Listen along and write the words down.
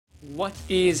What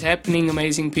is happening,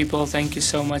 amazing people? Thank you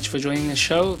so much for joining the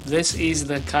show. This is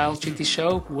the Chetty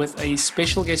Show with a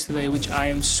special guest today, which I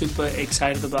am super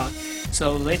excited about.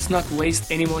 So let's not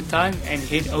waste any more time and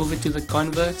head over to the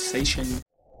conversation.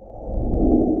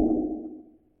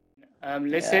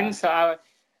 Listen, Yeah, so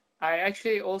I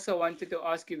actually also wanted to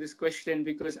ask you this question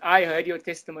because I heard your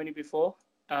testimony before,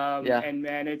 yeah, and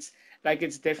man, it's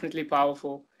definitely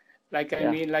powerful. I yeah,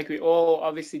 mean, like we all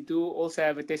obviously do also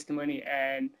have a testimony,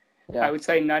 and I yeah, would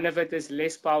say none of it is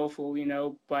less powerful,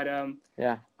 But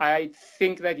yeah, I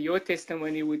think that your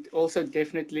testimony would also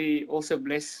definitely also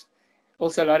bless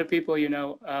also a lot of people,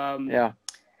 yeah,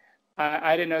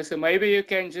 I don't know. So maybe you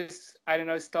can just, I don't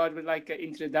know, start with like an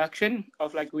introduction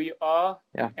of like who you are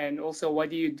yeah. and also what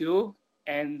do you do.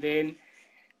 And then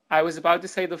I was about to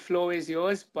say the floor is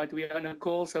yours, but we're on a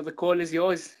call, so the call is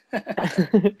yours.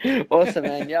 Awesome,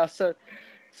 man. Yeah. So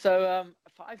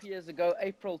 5 years ago,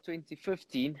 April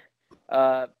 2015,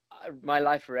 uh, my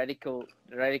life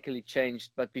radically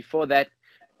changed. But before that,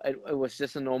 it was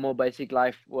just a normal, basic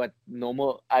life. What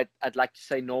normal, I'd like to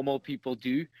say normal people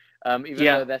do. Even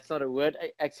Yeah, though that's not a word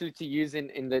actually to use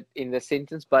in the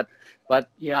sentence, but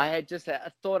yeah, I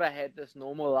thought I had this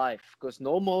normal life because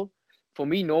normal for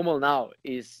me, normal now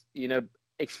is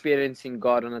experiencing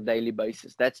God on a daily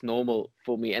basis. That's normal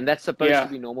for me. And that's supposed to yeah,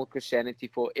 be normal Christianity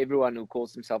for everyone who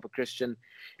calls himself a Christian.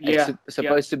 It's yeah,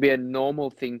 yeah, supposed to be a normal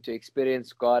thing to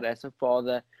experience God as a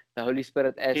father, the Holy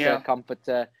Spirit as a yeah,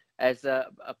 comforter, as a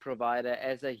provider,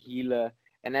 as a healer,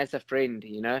 and as a friend.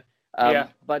 yeah,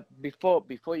 But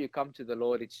before you come to the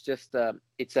Lord, it's just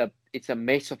it's a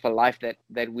mess of a life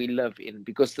that we live in,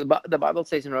 because the Bible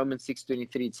says in Romans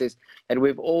 6:23, it says that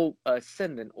we've all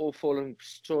sinned and all fallen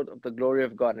short of the glory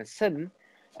of God. And sin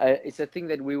is a thing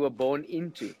that we were born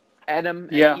into. Adam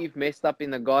and yeah, Eve messed up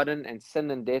in the garden, and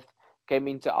sin and death came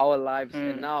into our lives.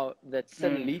 And mm, now that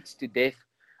sin mm, leads to death,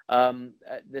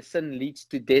 the sin leads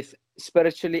to death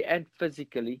spiritually and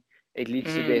physically. It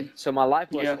leads to death. mm, So my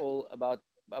life was yeah, all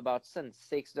about sin,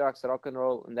 sex, drugs, rock and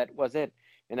roll, and that was it.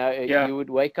 yeah, You would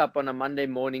wake up on a Monday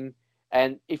morning,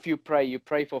 and if you pray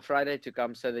for Friday to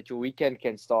come so that your weekend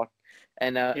can start,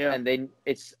 yeah, and then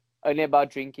it's only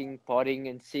about drinking, partying,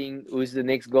 and seeing who's the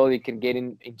next girl you can get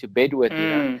into bed with.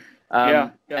 mm, yeah,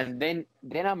 yeah, And then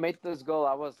I met this girl.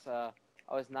 I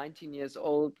was 19 years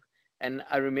old, and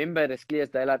I remember it as clear as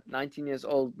daylight. 19 years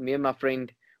old, me and my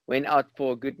friend went out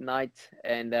for a good night,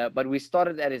 and but we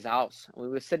started at his house. We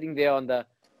were sitting there on the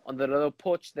little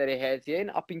porch that he has here in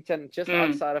Uppington, just mm,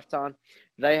 outside of town.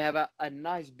 They have a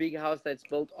nice big house that's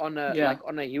built on a yeah, like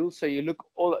on a hill. So you look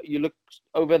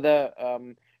over the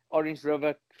Orange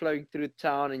River flowing through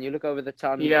town, and you look over the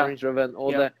town and yeah, Orange River and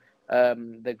all yeah,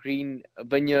 the green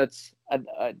vineyards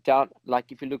down.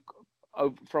 Like if you look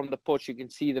over from the porch, you can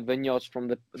see the vineyards from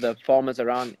the farmers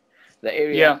around the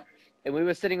area. yeah, And we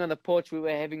were sitting on the porch. We were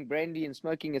having brandy and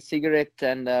smoking a cigarette,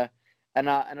 and I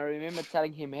remember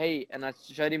telling him, hey, and I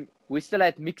showed him. We still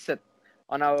had Mix It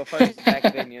on our phones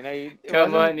back then. It come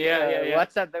wasn't on, yeah, yeah, yeah,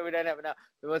 WhatsApp that we don't have now.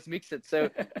 It was Mix It. So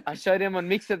I showed him on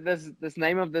Mix It this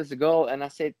name of this girl, and I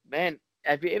said, man,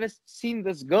 have you ever seen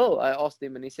this girl? I asked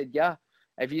him, and he said, yeah.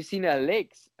 Have you seen her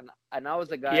legs? And I was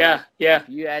the guy like, yeah, yeah, if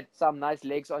you had some nice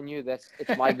legs on you,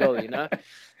 it's my girl. And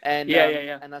yeah, yeah,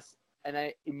 yeah,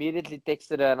 I immediately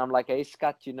texted her, and I'm like, hey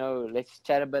Scott, let's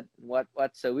chat a bit. What?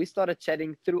 So we started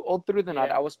chatting all through the night.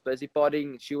 yeah, I was busy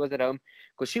partying, she was at home,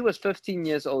 because she was 15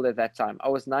 years old at that time. I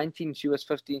was 19, she was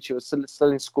 15. She was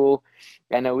still in school,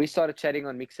 and we started chatting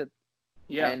on Mixit.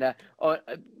 yeah, And that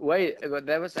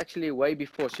was actually way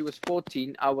before. She was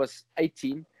 14, I was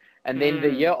 18, and then the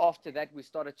mm, year after that, we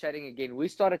started chatting again. We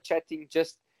started chatting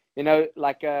just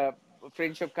like a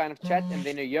friendship kind of chat, and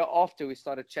then a year after, we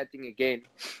started chatting again,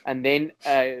 and then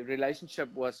a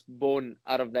relationship was born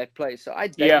out of that place. So I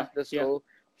dated yeah, this yeah, girl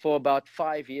for about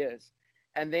 5 years,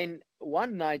 and then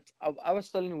one night I was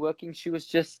still in working. She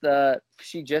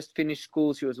just finished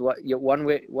school. She was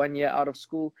 1 year out of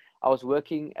school. I was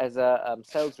working as a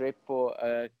sales rep for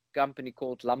a company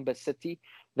called Lumber City.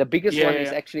 The biggest yeah, one yeah,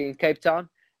 is yeah. actually in Cape Town,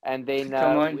 and then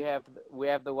Come we on,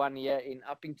 have the one here in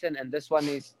Uppington, and this one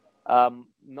is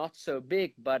not so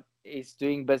big, but is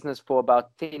doing business for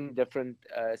about 10 different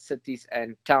cities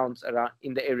and towns around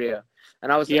in the area.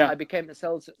 And I yeah, became a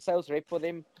sales rep for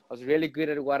them. I was really good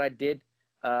at what I did.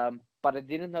 But I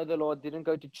didn't know the Lord, didn't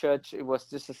go to church. It was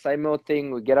just the same old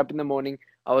thing. We get up in the morning.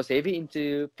 I was heavy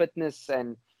into fitness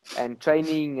and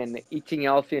training and eating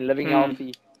healthy and living mm,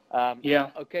 healthy. yeah,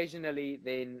 Occasionally,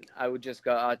 then I would just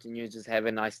go out and just have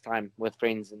a nice time with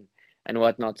friends and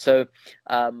whatnot. So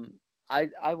um,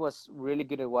 I was really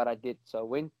good at what I did. So I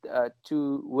went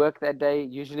to work that day.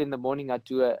 Usually in the morning, I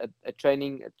do a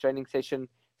training session.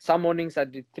 Some mornings I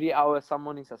did 3 hours. Some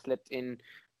mornings I slept in.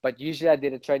 But usually I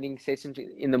did a training session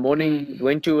in the morning,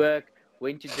 went to work,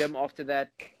 went to gym after that,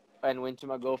 and went to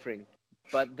my girlfriend.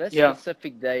 But this Yeah.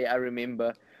 specific day, I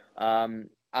remember,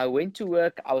 I went to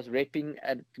work. I was repping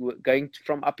at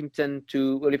from Uppington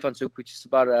to Olifantshoek, which is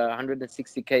about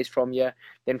 160 k's from here.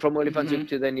 Then from Olifantshoek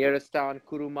to the nearest town,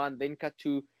 Kuruman, then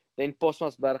Katu, then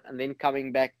Postmasburg, and then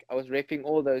coming back. I was repping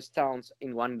all those towns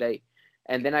in one day.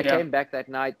 And then I Yeah. came back that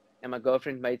night, and my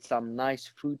girlfriend made some nice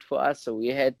food for us. So we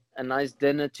had a nice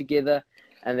dinner together.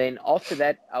 And then after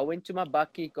that, I went to my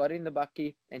bakkie, got in the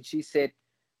bakkie, and she said,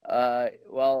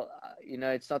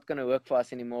 it's not going to work for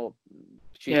us anymore.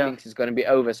 She Yeah. thinks it's going to be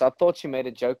over. So I thought she made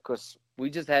a joke because we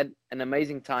just had an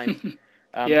amazing time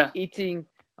Yeah. eating.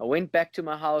 I went back to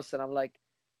my house and I'm like,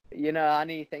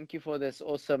 honey, thank you for this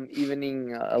awesome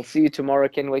evening. I'll see you tomorrow.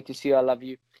 Can't wait to see you. I love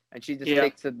you. And she just Yeah.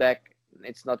 texted back,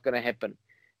 it's not going to happen.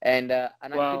 And I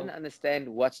couldn't Wow. understand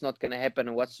what's not going to happen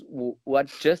and what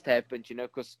just happened,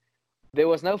 because there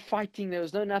was no fighting. There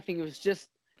was no nothing. It was just,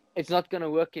 it's not going to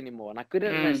work anymore. And I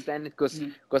couldn't understand it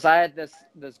because I had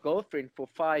this girlfriend for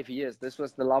 5 years. This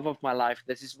was the love of my life.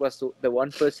 Was the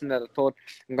one person that I thought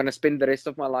I'm going to spend the rest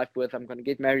of my life with. I'm going to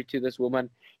get married to this woman.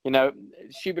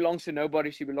 She belongs to nobody.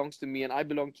 She belongs to me, and I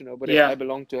belong to nobody. Yeah. I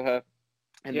belong to her.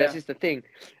 And this is the thing.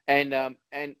 And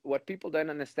what people don't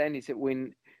understand is that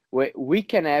when we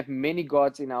can have many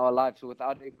gods in our lives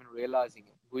without even realizing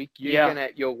it.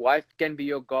 Your wife can be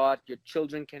your God, your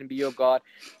children can be your God,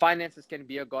 finances can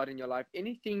be your God in your life.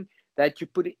 Anything that you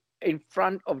put in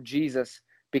front of Jesus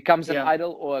becomes an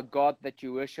idol or a God that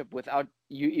you worship without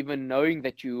you even knowing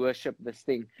that you worship this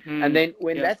thing. And then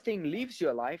when that thing leaves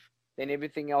your life, then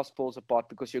everything else falls apart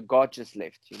because your God just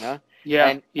left,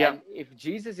 And if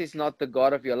Jesus is not the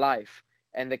God of your life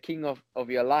and the King of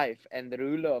your life and the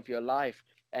ruler of your life,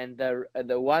 and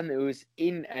the one who is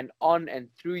in and on and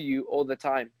through you all the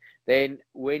time, then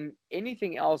when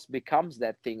anything else becomes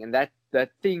that thing, and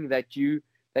that thing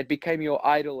that became your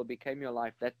idol or became your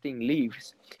life, that thing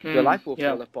leaves, your life will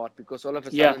fall apart because all of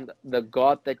a sudden the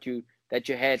God that you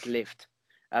had left.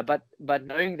 But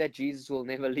knowing that Jesus will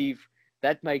never leave,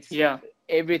 that makes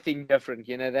everything different.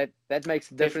 That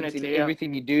makes a difference in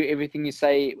everything you do, everything you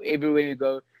say, everywhere you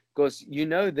go, because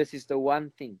this is the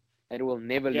one thing that will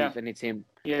never leave, and it's him.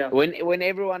 When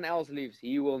everyone else leaves,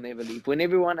 he will never leave. When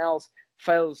everyone else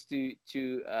fails to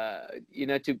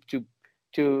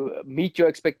meet your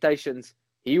expectations,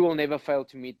 he will never fail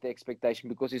to meet the expectation,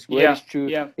 because his word is true.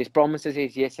 His promises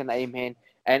is yes and amen,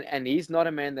 and he's not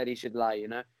a man that he should lie.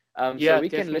 So we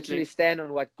can literally stand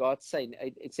on what God's saying.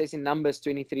 It says in Numbers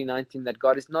 23:19 that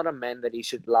God is not a man that he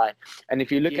should lie. And if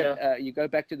you look at, you go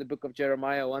back to the book of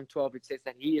Jeremiah 1:12, it says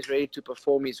that he is ready to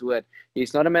perform his word.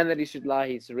 He's not a man that he should lie.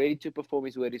 He's ready to perform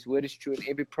his word. His word is true, and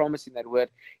every promise in that word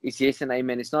is yes and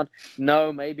amen. It's not,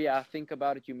 no, maybe I think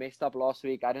about it. You messed up last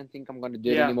week. I don't think I'm going to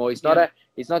do it anymore. He's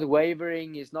not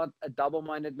wavering. He's not a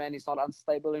double-minded man. He's not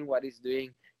unstable in what he's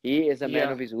doing. He is a man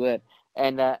of his word.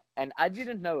 And I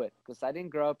didn't know it because I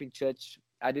didn't grow up in church.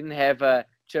 I didn't have a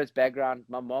church background.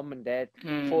 My mom and dad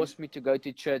forced me to go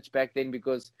to church back then,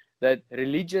 because the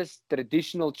religious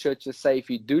traditional churches say if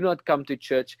you do not come to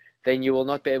church, then you will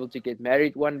not be able to get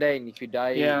married one day, and if you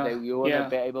die, you will not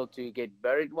be able to get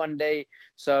buried one day.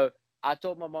 So I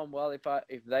told my mom, well, if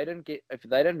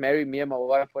they don't marry me and my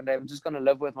wife one day, I'm just going to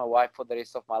live with my wife for the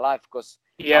rest of my life, because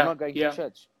I'm not going to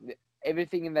church.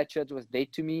 Everything in that church was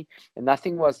dead to me, and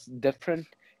nothing was different.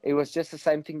 It was just the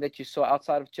same thing that you saw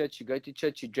outside of church. You go to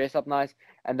church, you dress up nice,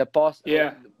 and the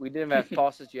pastor, we didn't have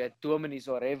pastors, you had dominis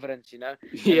or reverends, and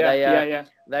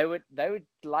they would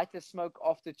light the smoke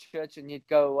after church, and you'd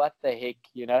go, what the heck,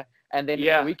 And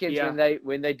then weekends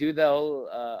when they do the whole,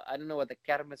 I don't know what the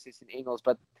kermis is in English,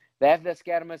 but they have this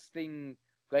kermis thing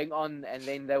going on, and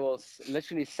then they will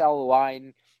literally sell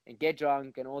wine and get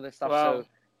drunk and all this stuff. Wow. So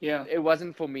it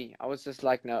wasn't for me. I was just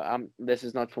like, no, this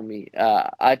is not for me.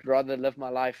 I'd rather live my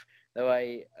life the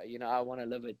way, I want to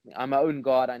live it. I'm my own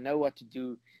God. I know what to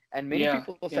do. And many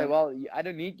people will say, well, I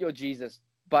don't need your Jesus.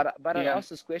 But I ask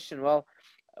this question, well,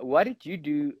 what did you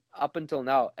do up until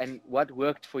now, and what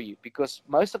worked for you? Because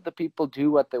most of the people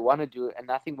do what they want to do, and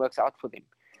nothing works out for them.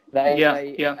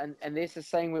 And there's a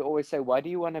saying we always say, why do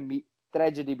you want to meet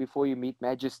tragedy before you meet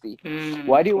majesty?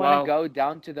 Why do you want to go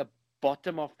down to the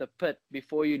bottom of the pit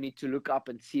before you need to look up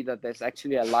and see that there's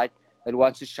actually a light that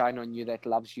wants to shine on you, that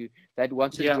loves you, that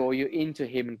wants to draw you into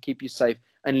him and keep you safe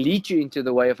and lead you into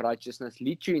the way of righteousness,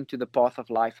 lead you into the path of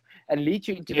life, and lead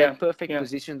you into that perfect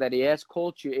position that he has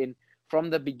called you in from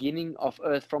the beginning of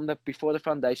earth, before the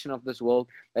foundation of this world,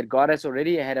 that God has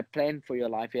already had a plan for your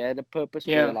life. He had a purpose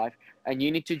for your life, and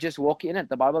you need to just walk in it.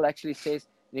 The Bible actually says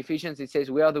in Ephesians, it says,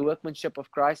 we are the workmanship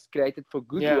of Christ, created for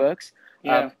good works.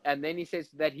 And then he says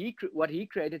that what he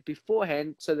created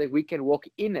beforehand so that we can walk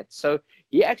in it. So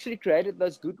he actually created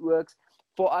those good works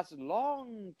for us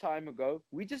long time ago.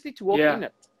 We just need to walk in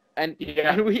it. And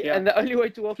the only way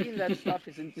to walk in that stuff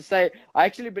is to say, I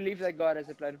actually believe that God has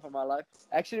a plan for my life.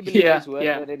 I actually believe this word,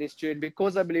 that it is true. And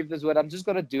because I believe this word, I'm just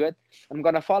going to do it. I'm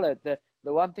going to follow it.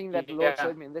 The one thing that the Lord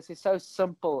showed me, and this is so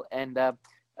simple, and the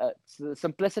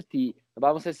simplicity. The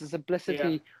Bible says the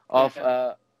simplicity of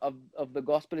the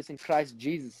gospel is in Christ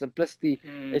Jesus. Simplicity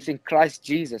is in Christ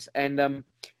Jesus. And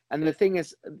the thing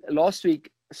is, last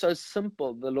week, so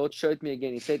simple, the Lord showed me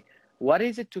again. He said, what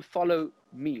is it to follow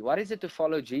me? What is it to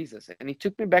follow Jesus? And he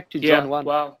took me back to John 1,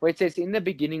 where it says, in the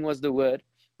beginning was the Word.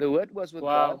 The Word was with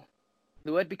God.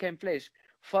 The Word became flesh.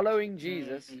 Following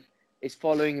Jesus is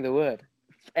following the Word.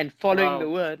 And following the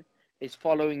Word is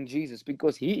following Jesus,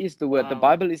 because he is the Word. The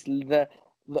Bible is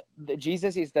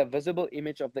Jesus is the visible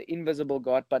image of the invisible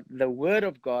God, but the Word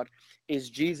of God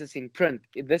is Jesus in print.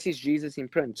 This is Jesus in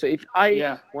print. So if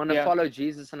I want to follow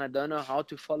Jesus and I don't know how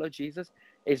to follow Jesus,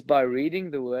 is by reading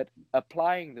the Word,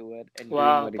 applying the Word, and doing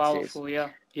what it powerful,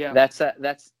 says.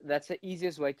 That's the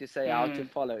easiest way to say how to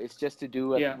follow. It's just to do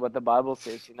what the Bible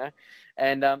says, you know.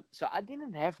 And so I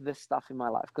didn't have this stuff in my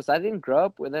life because I didn't grow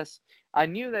up with this. I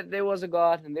knew that there was a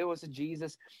God and there was a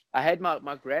Jesus. I had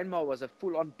my grandma was a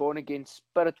full-on born-again,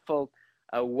 spirit-filled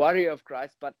warrior of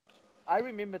Christ. But I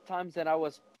remember times that I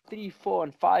was 3, 4,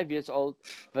 and 5 years old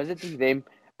visiting them.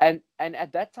 And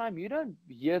at that time, you don't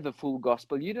hear the full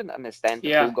gospel. You don't understand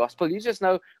the full gospel. You just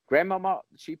know grandmama,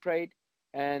 she prayed,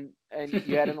 and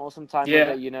you had an awesome time with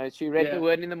her. You know, she read the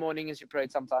word in the morning and she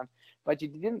prayed sometimes. But you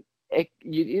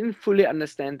didn't fully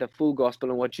understand the full gospel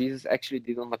and what Jesus actually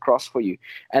did on the cross for you.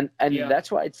 And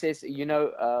that's why it says, you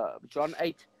know, John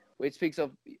 8, where it speaks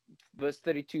of verse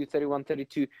 32, 31,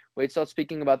 32, where it starts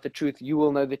speaking about the truth. You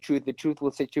will know the truth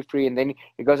will set you free. And then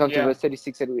it goes on to verse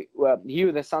 36, that he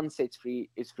who the Son sets free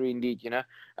is free indeed, you know.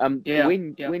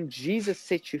 When Jesus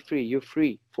sets you free, you're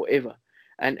free forever.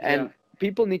 And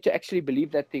people need to actually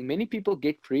believe that thing. Many people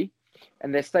get free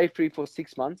and they stay free for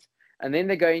 6 months, and then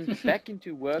they go back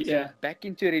into works and back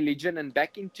into religion and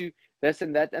back into this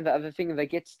and that and the other thing, and they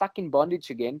get stuck in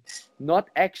bondage again, not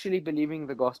actually believing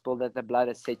the gospel that the blood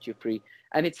has set you free.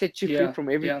 And it sets you free from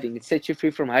everything. It sets you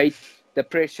free from hate,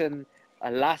 depression,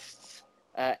 lusts,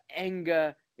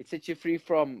 anger. It sets you free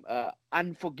from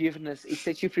unforgiveness. It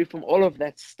sets you free from all of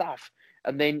that stuff.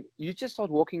 And then you just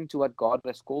start walking into what God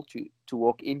has called you to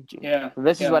walk into. And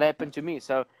this is what happened to me.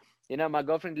 So, you know, my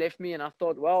girlfriend left me, and I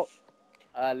thought, well,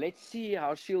 let's see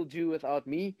how she'll do without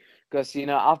me, because, you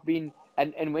know, I've been,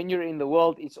 and when you're in the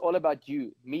world, it's all about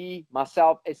you, me,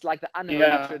 myself. It's like the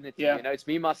unholy Trinity, you know, it's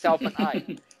me, myself, and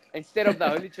I. Instead of the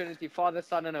Holy Trinity, Father,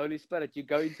 Son, and Holy Spirit, you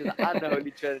go into the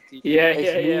unholy Trinity.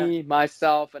 It's me,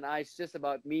 myself, and I. It's just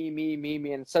about me,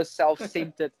 and so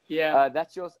self-centered.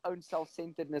 That's your own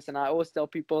self-centeredness. And I always tell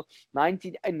people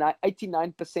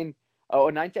 89% or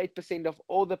 98% of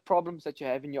all the problems that you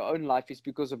have in your own life is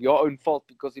because of your own fault,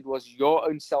 because it was your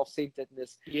own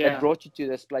self-centeredness that brought you to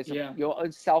this place of your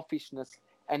own selfishness,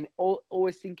 and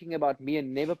always thinking about me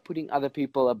and never putting other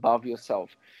people above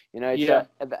yourself. You know,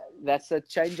 that's a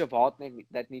change of heart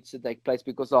that needs to take place,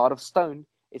 because the heart of stone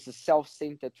is a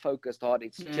self-centered, focused heart.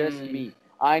 It's just me.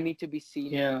 I need to be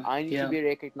seen. I need to be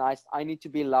recognized. I need to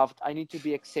be loved. I need to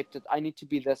be accepted. I need to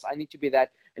be this. I need to be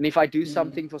that. And if I do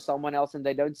something for someone else and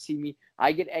they don't see me,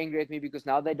 I get angry at me because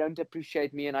now they don't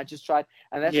appreciate me, and I just try.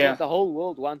 And that's what the whole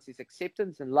world wants, is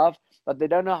acceptance and love, but they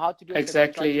don't know how to do it.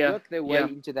 Exactly. They work their way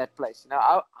into that place.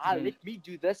 Now, let me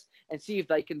do this and see if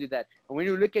they can do that. And when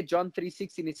you look at John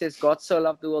 3:16, it says, God so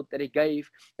loved the world that he gave,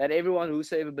 that everyone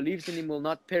whosoever believes in him will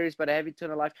not perish but have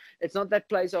eternal life. It's not that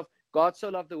place of God so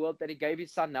loved the world that he gave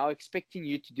his son, now expecting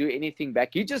you to do anything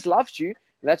back. He just loves you.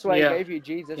 That's why he gave you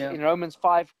Jesus. In Romans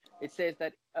 5, it says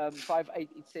that 5:8,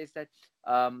 it says that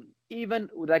even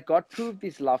that God proved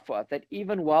his love for us, that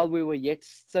even while we were yet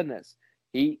sinners,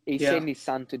 he sent his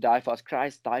son to die for us.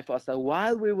 Christ died for us. So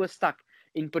while we were stuck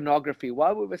in pornography,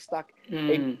 while we were stuck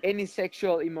in any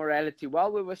sexual immorality,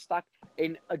 while we were stuck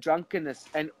in a drunkenness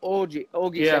and orgies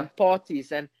and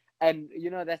parties and you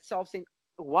know, that self-thing,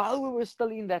 while we were still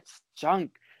in that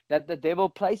junk that the devil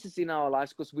places in our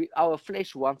lives, because our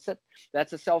flesh wants it.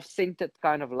 That's a self-centered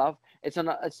kind of love. It's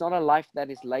not a life that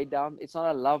is laid down. It's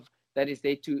not a love that is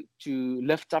there to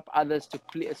lift up others, to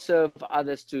serve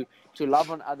others, to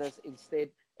love on others. Instead,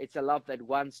 it's a love that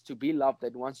wants to be loved,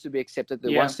 that wants to be accepted,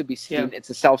 that wants to be seen. It's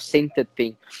a self-centered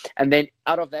thing. And then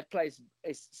out of that place,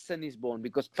 sin is born,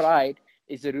 because pride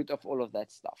is the root of all of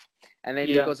that stuff. And then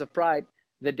because of pride,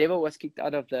 the devil was kicked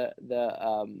out of the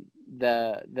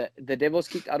devil's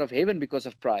kicked out of heaven because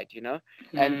of pride,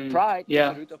 and pride is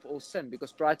the root of all sin,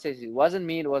 because pride says it wasn't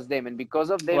me, it was them, and because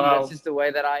of them, this is the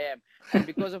way that I am, and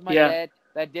because of my dad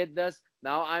that did this,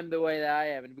 now I'm the way that I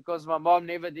am, and because my mom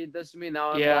never did this to me,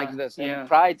 now I'm like this. And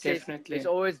pride says it's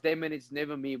always them and it's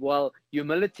never me. Well,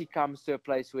 humility comes to a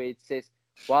place where it says,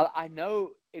 well, I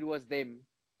know it was them,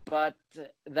 but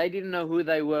they didn't know who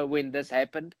they were when this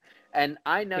happened. And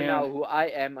I know now who I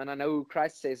am, and I know who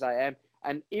Christ says I am.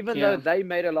 And even though they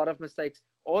made a lot of mistakes,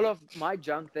 all of my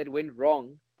junk that went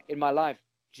wrong in my life,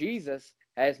 Jesus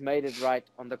has made it right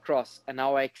on the cross. And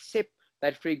now I accept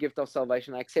that free gift of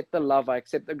salvation. I accept the love, I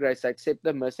accept the grace, I accept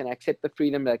the mercy, and I accept the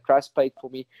freedom that Christ paid for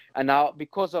me. And now,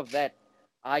 because of that,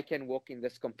 I can walk in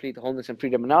this complete wholeness and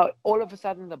freedom. And now, all of a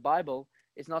sudden, the Bible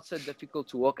is not so difficult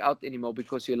to walk out anymore,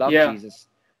 because you love Jesus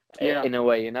in a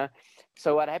way,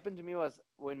 So what happened to me was,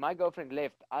 when my girlfriend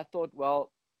left, I thought,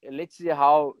 well, let's see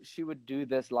how she would do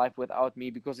this life without me,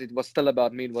 because it was still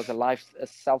about me. It was a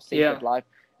self-centered life.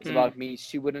 It's about me.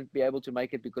 She wouldn't be able to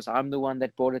make it, because I'm the one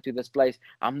that brought her to this place.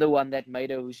 I'm the one that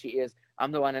made her who she is.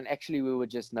 I'm the one. And actually, we were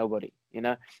just nobody, we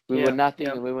were nothing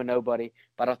and we were nobody,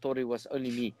 but I thought it was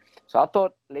only me. So I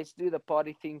thought, let's do the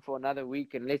party thing for another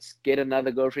week, and let's get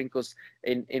another girlfriend, because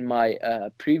in my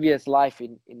previous life,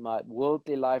 in my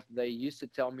worldly life, they used to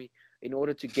tell me, in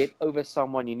order to get over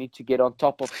someone, you need to get on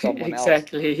top of someone else.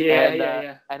 Exactly.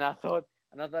 And I thought,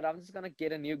 I'm just going to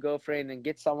get a new girlfriend and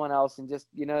get someone else and just,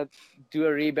 do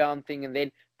a rebound thing. And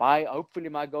then hopefully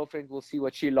my girlfriend will see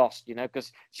what she lost,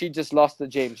 because she just lost the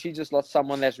gem. She just lost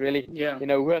someone that's really,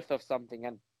 worth of something.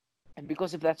 And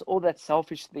because if that's all that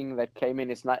selfish thing that came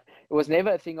in, it was never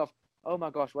a thing of, oh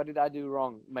my gosh, what did I do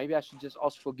wrong? Maybe I should just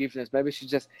ask forgiveness. Maybe I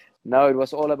should no, it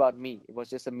was all about me. It was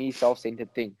just a me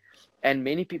self-centered thing. And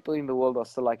many people in the world are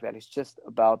still like that. It's just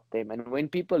about them. And when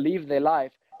people leave their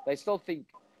life, they still think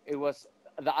it was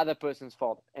the other person's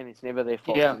fault, and it's never their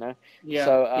fault,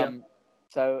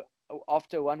 So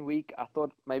after 1 week, I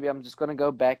thought, maybe I'm just going to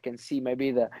go back and see,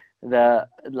 maybe the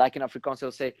like in Afrikaans,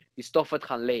 they'll say, die stof het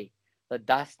gaan lê. The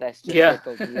dust that's just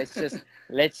settled.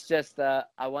 Let's just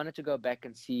I wanted to go back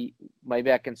and see,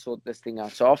 maybe I can sort this thing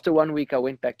out. So after 1 week, I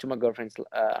went back to my girlfriend's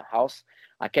house.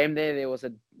 I came there. There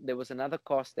was another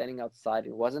car standing outside.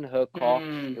 It wasn't her car.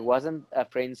 It wasn't a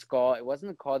friend's car. It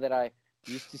wasn't a car that I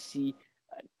used to see.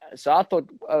 So I thought,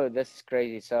 oh, this is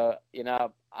crazy. So,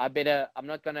 I'm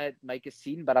not going to make a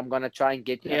scene, but I'm going to try and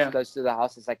get as close to the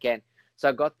house as I can. So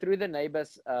I got through the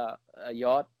neighbor's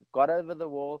yard, got over the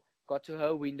wall, got to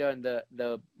her window, and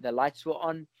the lights were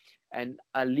on, and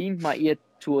I leaned my ear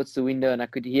towards the window, and I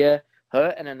could hear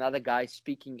her and another guy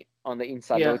speaking on the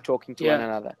inside. They were talking to one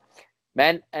another.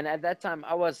 Man, and at that time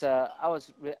I was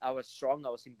strong. I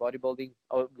was in bodybuilding.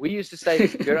 We used to say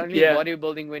you're only in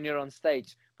bodybuilding when you're on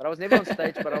stage, but I was never on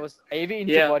stage. But I was heavy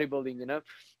into bodybuilding,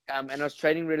 and I was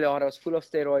training really hard. I was full of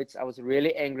steroids. I was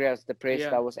really angry. I was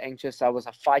depressed. I was anxious. I was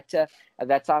a fighter. At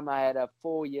that time, I had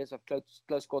 4 years of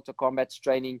close quarter combat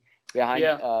training behind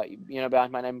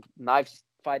behind my name: knife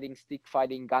fighting, stick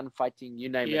fighting, gun fighting, you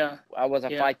name it. I was a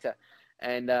fighter,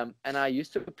 and I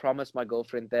used to promise my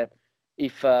girlfriend that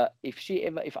if I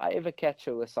ever catch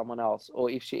her with someone else,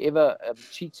 or if she ever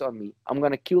cheats on me, I'm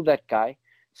gonna kill that guy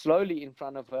slowly in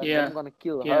front of her. And then I'm gonna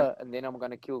kill her, and then I'm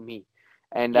gonna kill me.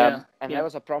 And that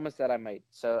was a promise that I made.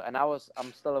 So, and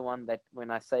I'm still the one that when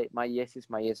I say my yes is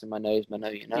my yes and my no is my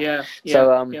no,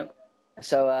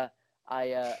 So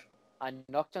I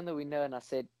knocked on the window and I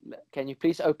said, "Can you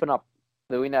please open up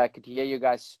the window? I could hear you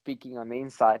guys speaking on the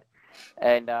inside."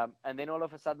 And then all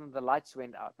of a sudden the lights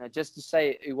went out. Now, just to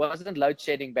say, it wasn't load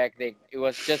shedding back then. It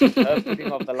was just her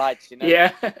putting off the lights.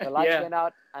 The lights went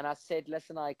out, and I said,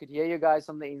 "Listen, I could hear you guys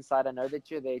on the inside. I know that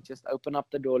you're there. Just open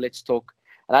up the door. Let's talk."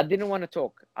 And I didn't want to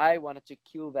talk. I wanted to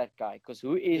kill that guy, because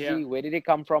who is he? Where did he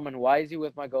come from? And why is he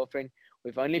with my girlfriend?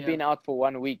 We've only been out for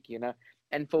 1 week,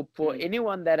 And for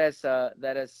anyone that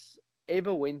has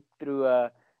ever went through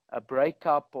a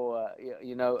breakup, or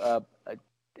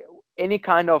any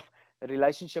kind of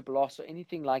relationship loss or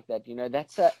anything like that,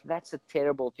 that's a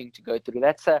terrible thing to go through.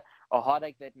 That's a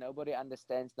heartache that nobody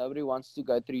understands. Nobody wants to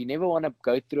go through. You never want to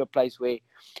go through a place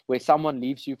where someone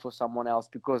leaves you for someone else,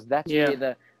 because that's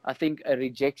where I think a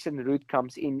rejection route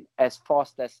comes in as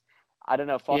fast as, I don't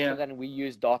know, faster than we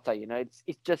use data.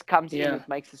 It just comes in, it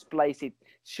makes its place, it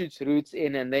shoots roots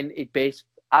in, and then it bears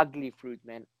ugly fruit,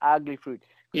 man, ugly fruit.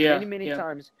 Because Yeah. many Yeah.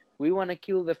 times we want to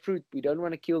kill the fruit. We don't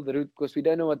want to kill the root because we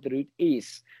don't know what the root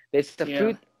is. There's a Yeah.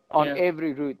 fruit on Yeah.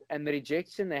 every root, and the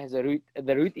rejection has a root.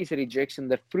 The root is a rejection.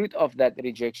 The fruit of that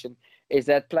rejection is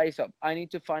that place of, I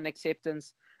need to find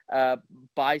acceptance uh,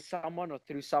 by someone or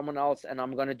through someone else, and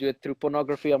I'm going to do it through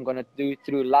pornography. I'm going to do it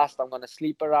through lust. I'm going to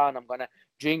sleep around. I'm going to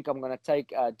drink. I'm going to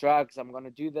take drugs. I'm going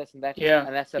to do this and that. Yeah.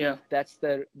 And Yeah. that's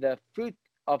the fruit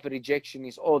of rejection,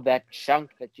 is all that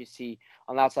junk that you see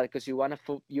on the outside, because you want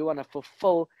to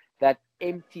fulfill that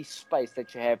empty space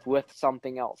that you have with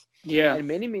something else. Yeah. And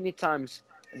many times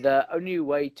the only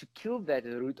way to kill that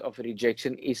root of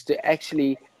rejection is to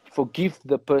actually forgive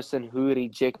the person who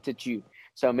rejected you.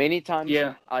 So many times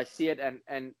Yeah. I see it,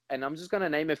 and I'm just going to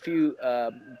name a few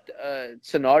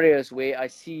scenarios where I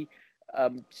see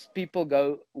people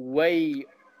go way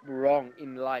wrong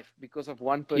in life because of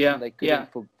one person Yeah. they Yeah.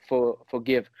 couldn't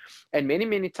forgive. And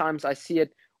many times I see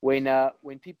it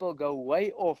when people go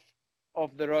way off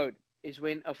the road, is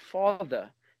when a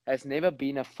father has never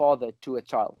been a father to a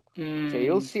child. So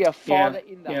you'll Mm. see a Yeah. father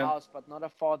in the Yeah. house but not a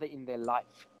father in their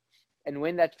life. And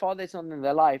when that father is not in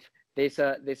their life, there's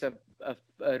a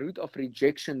root of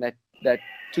rejection that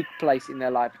took place in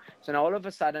their life. So now all of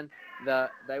a sudden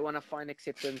they want to find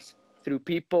acceptance through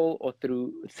people or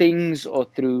through things or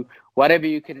through whatever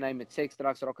you can name it, sex,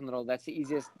 drugs, rock and roll. That's the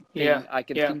easiest Yeah. thing I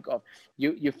can Yeah. think of.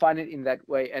 You find it in that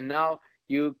way, and now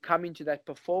you come into that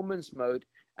performance mode.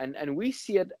 And we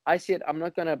see it. I see it. I'm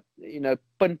not gonna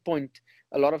pinpoint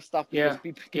a lot of stuff because Yeah.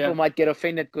 people Yeah. might get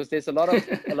offended, because there's a lot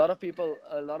of people,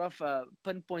 a lot of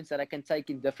pinpoints that I can take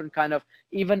in different kind of,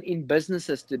 even in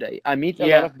businesses today. I meet a lot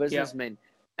Yeah. of Yeah. businessmen,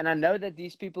 and I know that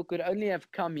these people could only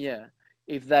have come here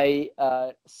if they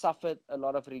suffered a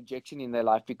lot of rejection in their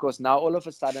life, because now all of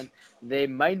a sudden their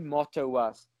main motto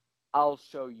was, I'll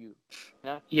show you.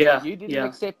 So Yeah. you didn't Yeah.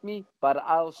 accept me, but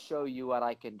I'll show you what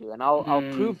I can do, and I'll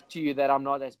Mm. prove to you that I'm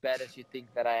not as bad as you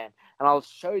think that I am, and I'll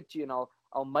show it to you, and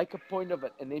I'll make a point of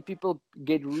it. And then people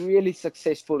get really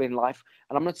successful in life.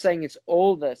 And I'm not saying it's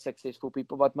all the successful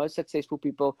people, but most successful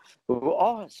people who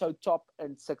are so top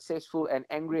and successful and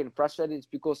angry and frustrated is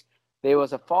because there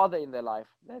was a father in their life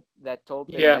that told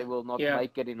them Yeah. they will not Yeah.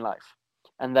 make it in life.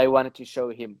 And they wanted to show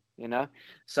him.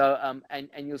 So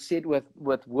and you'll see it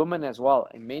with women as well.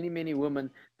 And many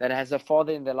women that has a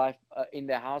father in their life, in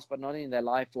their house, but not in their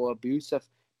life, or abusive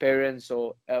parents,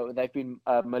 or they've been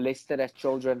molested as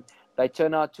children. They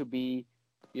turn out to be,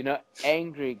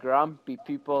 angry, grumpy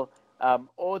people,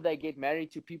 or they get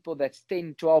married to people that's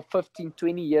 10, 12, 15,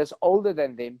 20 years older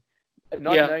than them,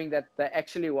 not Yeah. knowing that they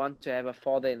actually want to have a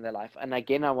father in their life. And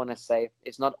again, I want to say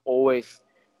it's not always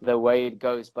the way it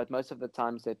goes, but most of the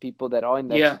times the people that are in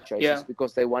that Yeah. situations Yeah.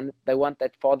 because they want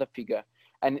that father figure.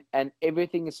 And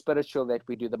everything is spiritual that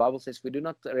we do. The Bible says we do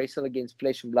not wrestle against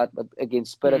flesh and blood, but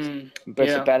against spirits Mm. and Yeah.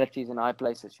 principalities in high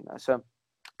places. So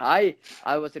I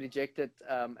was rejected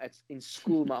in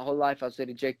school my whole life. I was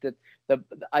rejected.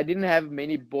 I didn't have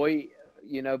many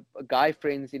guy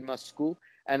friends in my school,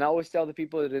 and I always tell the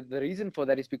people that the reason for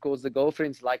that is because the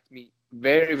girlfriends liked me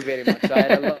very very much. So I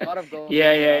had a lot of girlfriends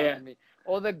Yeah. Yeah. around Yeah. me.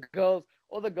 All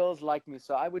the girls liked me.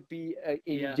 So I would be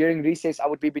Yeah. during recess. I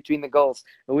would be between the girls.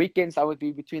 The weekends I would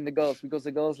be between the girls because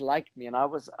the girls liked me, and I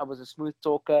was a smooth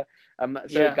talker.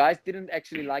 So Yeah. guys didn't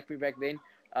actually like me back then.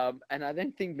 And I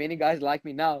don't think many guys like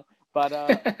me now, but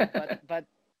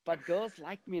girls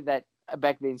liked me that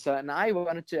back then. So, and I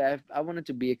wanted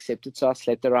to be accepted, so I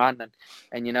slept around,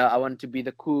 and I wanted to be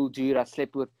the cool dude.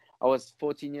 I was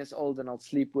 14 years old, and I'll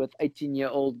sleep with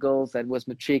 18-year-old girls that was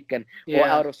matric or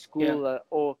Yeah. out of Yeah. school,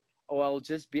 or I'll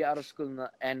just be out of school,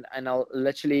 and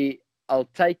I'll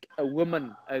take a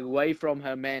woman away from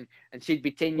her man, and she'd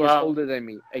be 10 years Wow. older than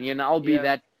me, and I'll be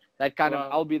Yeah. that kind of, Wow.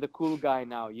 I'll be the cool guy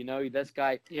now. This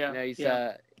guy, Yeah. he's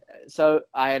Yeah. so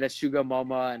I had a sugar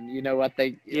mama, and all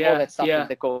Yeah. that stuff that Yeah.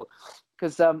 they call,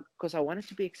 because I wanted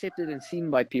to be accepted and seen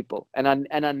by people, and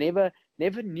I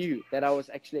never knew that I was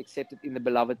actually accepted in the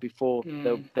beloved before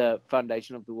Mm. the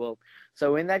foundation of the world.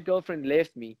 So when that girlfriend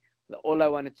left me, all I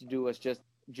wanted to do was just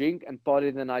drink and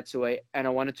party the nights away, and I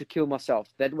wanted to kill myself.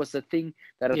 That was the thing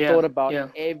that I Yeah. thought about Yeah.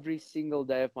 every single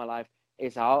day of my life,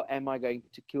 is how am I going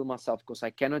to kill myself, because I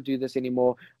cannot do this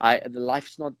anymore.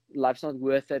 Life's not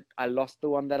worth it. I lost the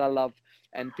one that I love.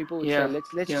 And people would say, Yeah. let's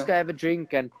just Yeah. go have a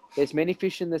drink, and there's many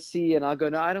fish in the sea, and I'll go,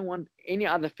 no, I don't want any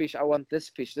other fish. I want this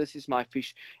fish. This is my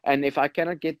fish. And if I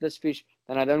cannot get this fish,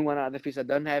 then I don't want other fish. I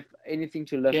don't have anything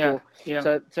to live Yeah. for.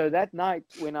 Yeah. So that night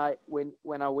when I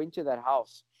went to that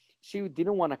house, she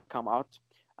didn't want to come out,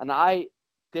 and I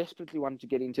desperately wanted to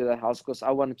get into that house because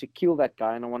I wanted to kill that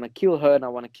guy, and I want to kill her, and I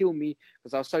want to kill me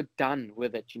because I was so done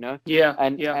with it, you know. Yeah.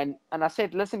 And Yeah. and I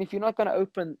said, listen, if you're not going to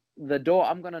open the door,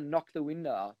 I'm going to knock the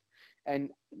window out.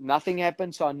 And nothing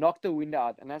happened, so I knocked the window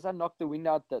out. And as I knocked the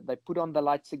window out, they put on the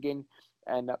lights again,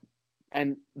 and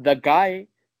the guy,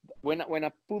 when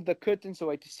I pulled the curtains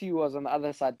away to see who was on the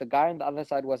other side, the guy on the other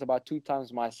side was about 2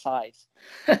 times my size.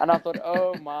 And I thought,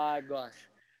 oh my gosh,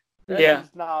 this Yeah.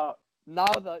 is now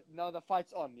the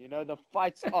fight's on. You know, the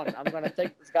fight's on. I'm gonna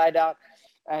take this guy down.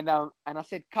 And I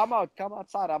said, come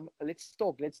outside. Let's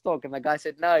talk. And the guy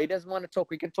said, no, he doesn't want to talk.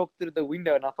 We can talk through the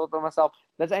window. And I thought to myself,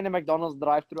 this ain't a McDonald's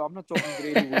drive-through. I'm not talking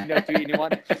through any window to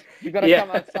anyone. You gotta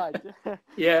come outside.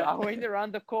 Yeah. So I went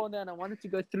around the corner and I wanted to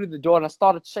go through the door, and I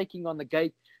started shaking on the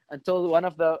gate until one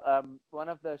of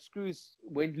the screws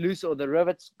went loose, or the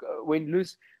rivets went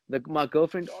loose. My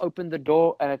girlfriend opened the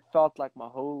door, and it felt like my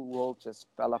whole world just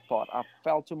fell apart. I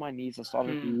fell to my knees. I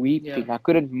started weeping. Yeah. I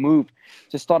couldn't move.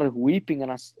 Just started weeping,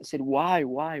 and I said, "Why?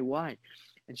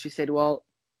 And she said, "Well,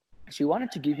 she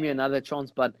wanted to give me another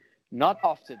chance, but not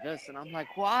after this." And I'm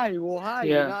like, "Why? You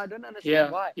know, I don't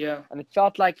understand why." Yeah. And it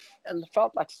felt like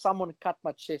someone cut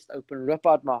my chest open, rip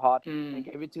out my heart, and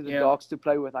gave it to the dogs to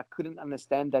play with. I couldn't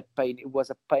understand that pain. It was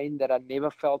a pain that I never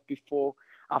felt before.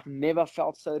 I've never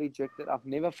felt so rejected. I've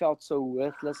never felt so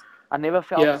worthless. I never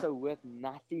felt so worth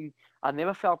nothing. I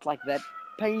never felt like that.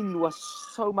 Pain was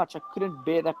so much. I couldn't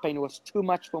bear that pain. It was too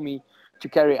much for me to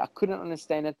carry. I couldn't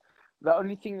understand it. The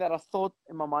only thing that I thought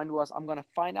in my mind was, I'm going to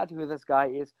find out who this guy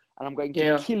is, and I'm going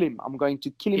to kill him. I'm going to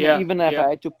kill him, even if I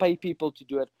had to pay people to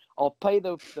do it. I'll pay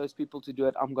those people to do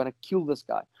it. I'm going to kill this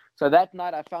guy. So that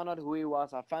night, I found out who he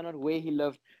was. I found out where he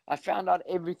lived. I found out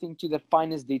everything to the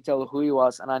finest detail of who he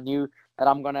was, and I knew that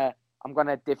I'm gonna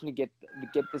definitely get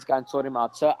this guy and sort him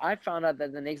out. So I found out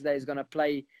that the next day he's gonna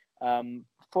play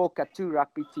for Katu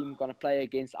rugby team, gonna play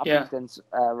against Uppington's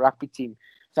rugby team.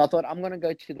 So I thought, I'm gonna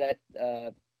go to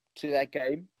that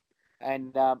game,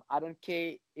 and I don't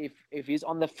care if he's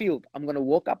on the field. I'm gonna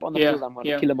walk up on the field. I'm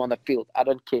gonna kill him on the field. I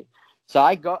don't care. So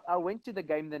I went to the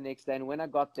game the next day, and when I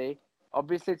got there,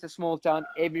 obviously it's a small town.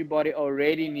 Everybody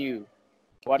already knew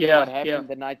what happened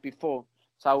the night before.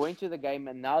 So I went to the game,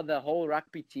 and now the whole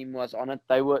rugby team was on it.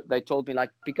 They told me,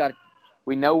 like, Pickhard,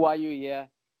 we know why you're here.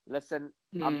 Listen,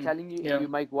 I'm telling you, if you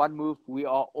make one move, we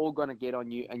are all going to get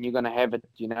on you, and you're going to have it,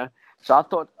 you know. So I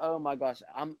thought, oh my gosh,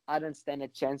 I don't stand a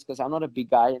chance because I'm not a big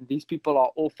guy, and these people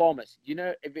are all farmers. You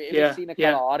know, have you ever seen a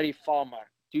Kalahari farmer?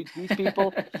 Dude, these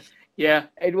people,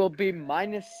 it will be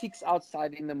 -6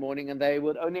 outside in the morning, and they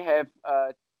would only have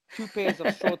 2 pairs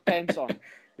of short pants on.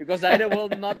 Because they will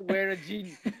not wear a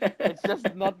jean. It's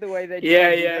just not the way they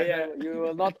dress. You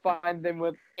will not find them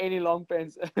with any long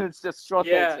pants. It's just short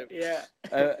pants.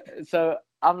 So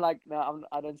I'm like, no,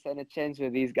 I don't stand a chance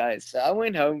with these guys. So I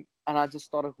went home, and I just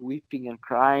started weeping and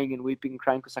crying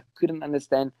because I couldn't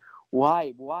understand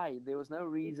why. There was no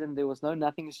reason. There was no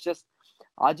nothing. It's just,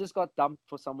 I just got dumped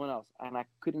for someone else, and I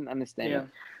couldn't understand it.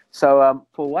 So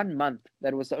for 1 month,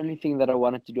 that was the only thing that I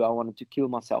wanted to do. I wanted to kill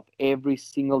myself every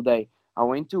single day. I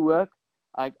went to work.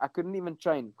 I couldn't even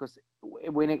train because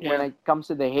when it comes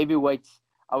to the heavyweights,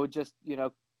 I would just, you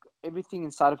know, everything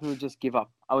inside of me would just give up.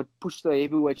 I would push the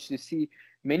heavyweights to see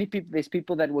many people. There's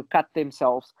people that would cut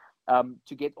themselves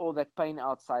to get all that pain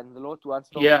outside. And the Lord once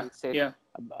told me, he said,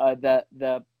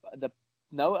 the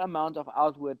no amount of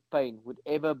outward pain would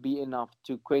ever be enough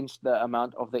to quench the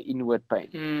amount of the inward pain.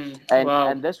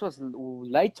 And this was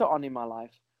later on in my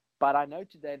life. But I know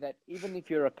today that even if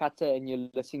you're a cutter and you're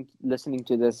listening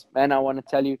to this, man, I want to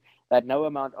tell you that no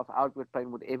amount of outward pain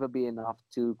would ever be enough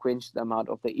to quench the amount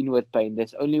of the inward pain.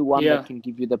 There's only one that can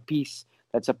give you the peace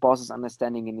that surpasses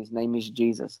understanding, and his name is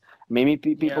Jesus. Many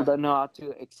people don't know how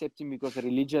to accept him because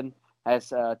religion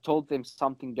has told them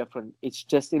something different. It's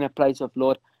just in a place of,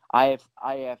 Lord, I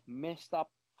have messed up,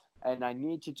 and I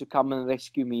need you to come and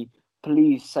rescue me.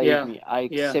 Please save me. I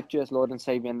accept you as Lord and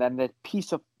Savior. And then that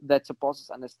peace that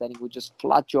surpasses understanding will just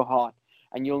flood your heart.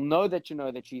 And you'll know that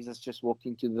Jesus just walked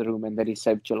into the room and that he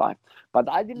saved your life. But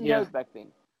I didn't know it back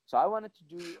then. So I wanted to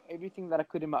do everything that I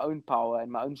could in my own power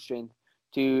and my own strength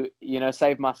to,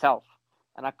 save myself.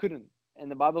 And I couldn't.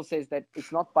 And the Bible says that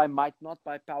it's not by might, not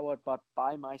by power, but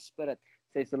by my Spirit,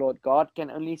 says the Lord. God can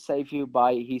only save you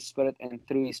by his Spirit and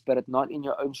through his Spirit, not in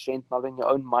your own strength, not in your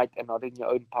own might, and not in your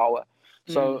own power.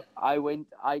 So I went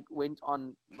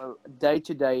on day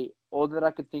to day. All that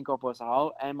I could think of was,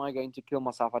 how am I going to kill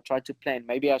myself? I tried to plan.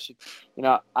 Maybe I should,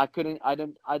 I couldn't. I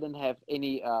don't have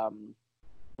any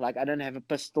I don't have a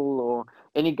pistol or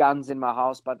any guns in my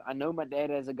house, but I know my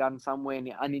dad has a gun somewhere,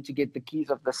 and I need to get the keys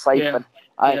of the safe.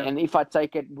 And if I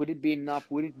take it, would it be enough?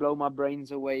 Would it blow my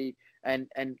brains away?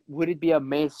 and would it be a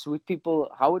mess? Would people?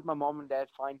 How would my mom and dad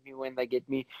find me when they get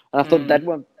me? And I thought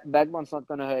that one's not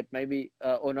gonna hurt, maybe,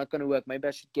 or not gonna work. Maybe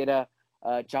I should get a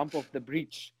jump off the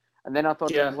bridge. And then I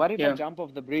thought, Yeah, what if I yeah, jump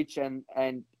off the bridge and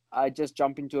I just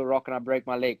jump into a rock and I break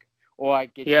my leg, or I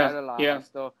get yeah,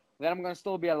 paralyzed, yeah, or then I'm gonna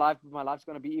still be alive, but my life's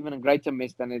gonna be even a greater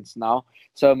mess than it's now.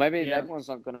 So maybe yeah. that one's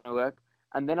not gonna work.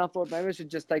 And then I thought maybe I should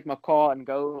just take my car and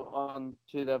go on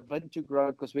to the Windhoek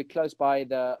Road, because we're close by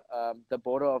the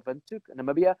border of Windhoek,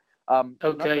 Namibia. Not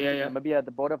Okay, yeah, Windhoek, yeah. Namibia,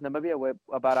 the border of Namibia. We're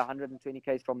about 120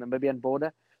 k's from the Namibian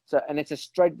border. So, and it's a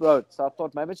straight road. So I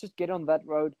thought maybe I should get on that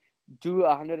road, do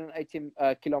 180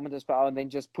 kilometers per hour, and then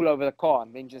just pull over the car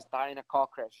and then just die in a car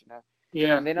crash,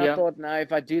 Yeah, And then I yeah, thought, now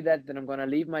if I do that, then I'm gonna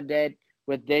leave my dad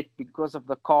with debt because of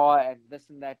the car and this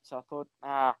and that. So I thought,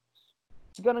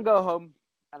 just gonna go home,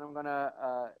 and I'm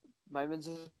gonna maybe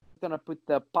just gonna put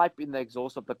the pipe in the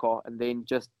exhaust of the car and then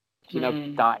just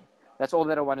die. That's all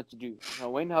that I wanted to do. I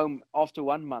went home after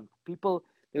 1 month. There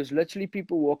was literally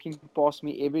people walking past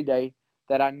me every day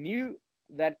that I knew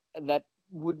that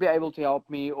would be able to help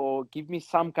me or give me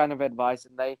some kind of advice,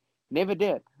 and they never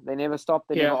did. They never stopped.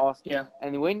 They never yeah, asked. yeah,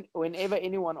 And whenever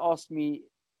anyone asked me,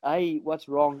 "Hey, what's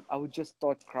wrong?" I would just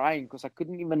start crying because I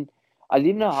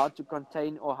didn't know how to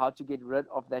contain or how to get rid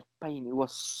of that pain. It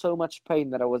was so much pain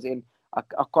that I was in. I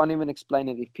can't even explain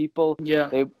it. If people, yeah,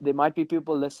 there might be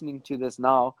people listening to this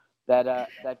now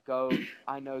that go,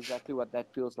 I know exactly what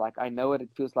that feels like. I know what it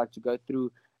feels like to go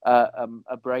through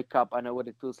a breakup. I know what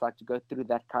it feels like to go through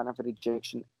that kind of a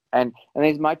rejection. And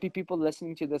there might be people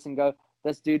listening to this and go,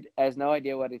 this dude has no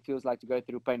idea what it feels like to go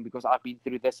through pain because I've been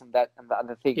through this and that and the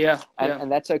other thing. yeah, yeah,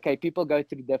 And that's okay. People go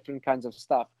through different kinds of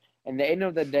stuff. And the end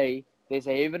of the day, there's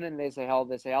a heaven and there's a hell.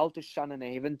 There's a hell to shun and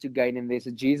a heaven to gain. And there's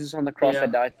a Jesus on the cross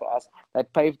that yeah, died for us,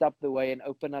 that paved up the way and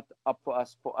opened it up for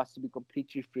us to be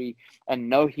completely free and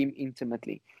know him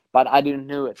intimately. But I didn't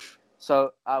know it.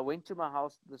 So I went to my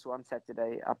house this one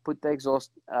Saturday. I put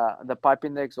the pipe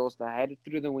in the exhaust. I had it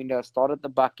through the window. I started the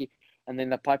bucket, and then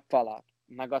the pipe fell out.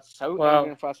 And I got so angry wow,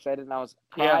 and frustrated, and I was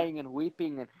yeah, crying and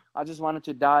weeping, and I just wanted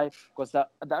to die because the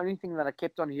only thing that I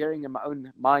kept on hearing in my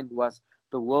own mind was,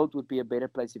 the world would be a better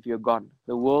place if you're gone.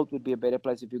 The world would be a better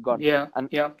place if you're gone. yeah, And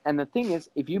yeah, and the thing is,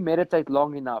 if you meditate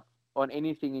long enough on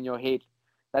anything in your head,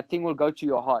 that thing will go to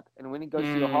your heart. And when it goes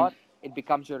to your heart, it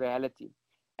becomes your reality.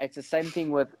 It's the same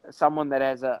thing with someone that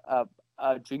has a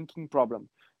drinking problem.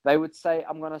 They would say,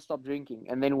 I'm going to stop drinking.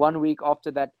 And then 1 week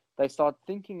after that, they start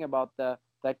thinking about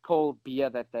that cold beer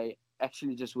that they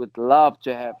actually just would love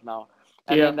to have now.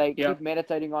 And yeah, then they yeah, keep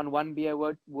meditating on one beer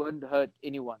won't hurt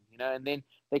anyone, And then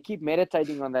they keep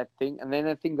meditating on that thing, and then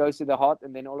the thing goes to the heart,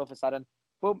 and then all of a sudden,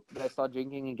 boom, they start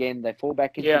drinking again. They fall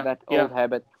back into yeah, that yeah, old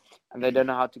habit, and they don't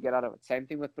know how to get out of it. Same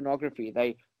thing with pornography.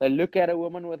 They look at a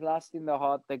woman with lust in their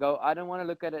heart. They go, I don't want to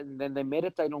look at it, and then they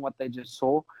meditate on what they just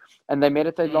saw, and they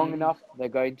meditate long enough. They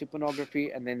go into pornography,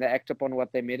 and then they act upon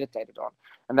what they meditated on,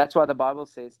 and that's why the Bible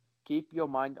says, keep your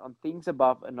mind on things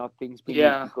above and not things beneath,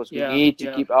 yeah, because we yeah, need to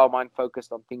yeah, keep our mind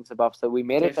focused on things above. So we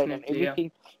meditate on definitely, yeah,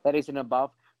 everything that is in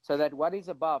above, so that what is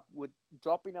above would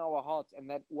drop in our hearts, and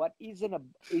that what is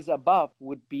above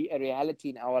would be a reality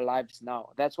in our lives now.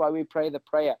 That's why we pray the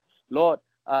prayer, Lord,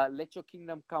 let your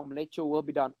kingdom come, let your will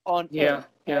be done on yeah, earth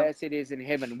yeah, as it is in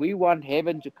heaven. We want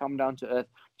heaven to come down to earth.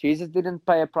 Jesus didn't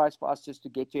pay a price for us just to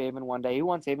get to heaven one day. He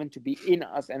wants heaven to be in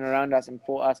us and around us and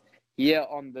for us here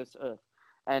on this earth.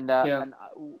 yeah,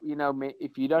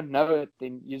 If you don't know it,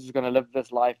 then you're just going to live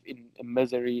this life in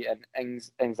misery and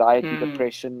anxiety,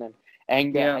 depression, and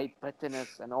anger, yeah, hate,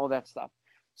 bitterness, and all that stuff.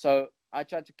 So I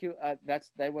tried to kill.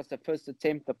 That was the first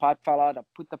attempt. The pipe fell out. I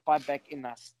put the pipe back in.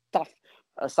 I stuffed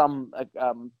some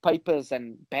papers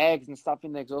and bags and stuff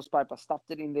in the exhaust pipe. I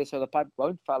stuffed it in there so the pipe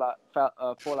won't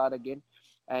fall out again.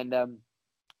 And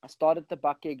I started the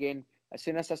bucket again. As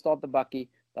soon as I started the bucket,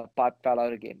 the pipe fell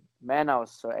out again. Man, I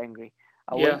was so angry.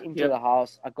 I yeah, went into yeah, the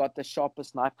house. I got the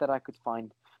sharpest knife that I could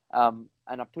find, and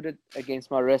I put it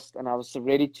against my wrist, and I was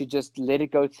ready to just let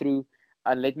it go through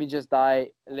and let me just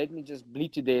die. Let me just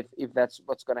bleed to death if that's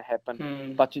what's going to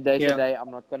happen. But today's the yeah, day.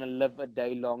 I'm not going to live a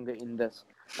day longer in this.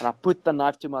 And I put the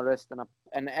knife to my wrist,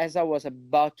 and as I was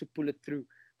about to pull it through,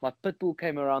 my pit bull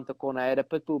came around the corner. I had a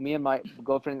pit bull. Me and my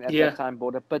girlfriend at that yeah, time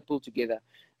bought a pit bull together.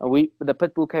 And the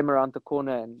pit bull came around the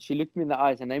corner, and she looked me in the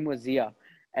eyes. Her name was Zia,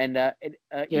 and her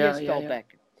yeah, ears yeah, fell yeah,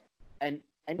 back, and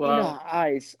in wow, her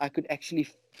eyes, I could actually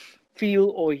feel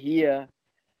or hear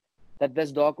that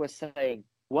this dog was saying,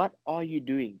 "What are you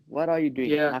doing? What are you doing?"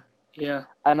 yeah, Yeah.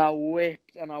 And I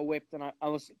wept and I wept and I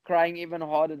was crying even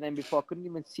harder than before. I couldn't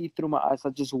even see through my eyes. I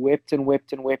just wept and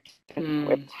wept and wept and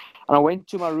wept. Mm. And I went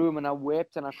to my room and I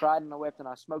wept and I cried and I wept and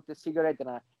I smoked a cigarette and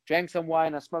I drank some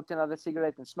wine. I smoked another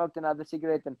cigarette and smoked another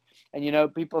cigarette. And you know,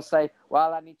 people say,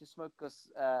 well, I need to smoke because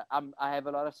I have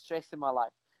a lot of stress in my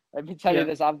life. Let me tell you Yeah.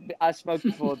 this. I smoked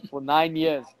for 9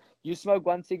 years. You smoke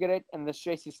one cigarette and the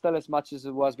stress is still as much as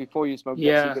it was before you smoked that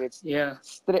Yeah. cigarette. Yeah.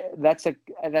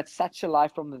 That's such a lie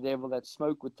from the devil that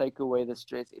smoke would take away the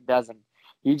stress. It doesn't.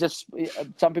 You just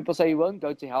some people say you won't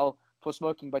go to hell for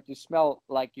smoking, but you smell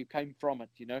like you came from it.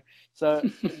 You know. So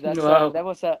Wow.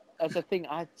 that's a thing.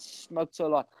 I smoked so a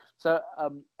lot. So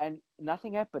and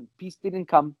nothing happened. Peace didn't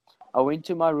come. I went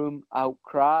to my room. I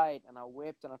cried and I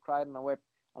wept and I cried and I wept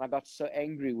and I got so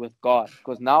angry with God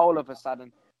because now all of a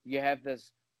sudden you have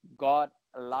this God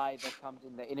a lie that comes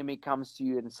in. The enemy comes to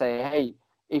you and say, "Hey,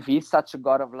 if he's such a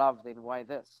God of love, then why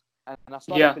this?" And I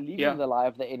started Yeah. believing Yeah. the lie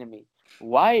of the enemy.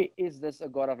 Why is this a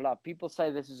God of love? People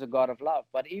say this is a God of love,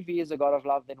 but if he is a God of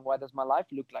love, then why does my life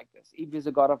look like this? If he's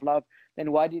a God of love,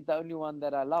 then why did the only one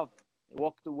that I love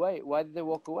walked away? Why did they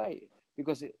walk away?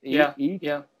 Because Yeah.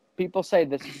 Yeah. people say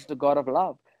this is a God of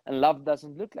love, and love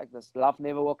doesn't look like this. Love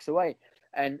never walks away.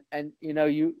 And you know,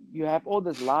 you have all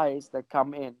these lies that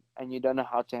come in and you don't know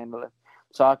how to handle it.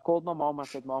 So I called my mom. I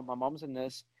said, Mom, my mom's a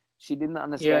nurse. She didn't Yeah.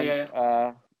 understand.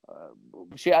 Yeah.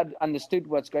 She had understood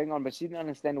what's going on, but she didn't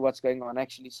understand what's going on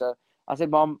actually. So I said,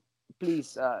 Mom,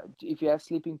 please, if you have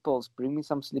sleeping pills, bring me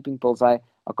some sleeping pills. I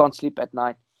can't sleep at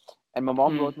night. And my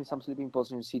mom Mm. brought me some sleeping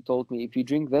pills and she told me, if you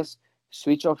drink this,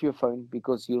 switch off your phone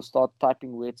because you'll start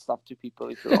typing weird stuff to people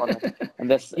if you're on it. And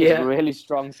this is Yeah. really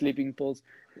strong sleeping pills.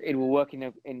 It will work in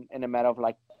a matter of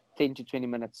like 10 to 20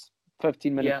 minutes,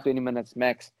 15 minutes, Yeah. 20 minutes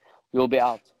max. You'll be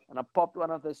out. And I popped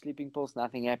one of those sleeping pills,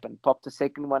 nothing happened. Popped the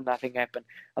second one, nothing happened.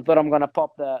 I thought I'm going to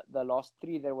pop the last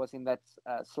three that was in that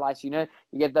slice. You know,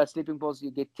 you get those sleeping pills,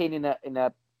 you get 10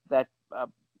 that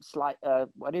slice.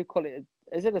 What do you call it?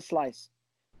 Is it a slice?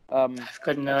 I've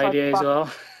got no It's like idea as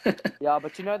well. yeah,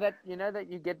 but you know that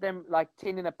you get them like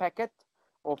 10 in a packet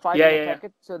or five Yeah. in a Yeah. Yeah.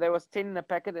 packet. So there was 10 in a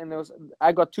packet, and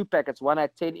I got two packets. One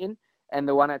had 10 in, and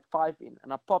the one had five in,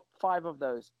 and I popped five of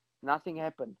those. Nothing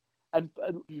happened, and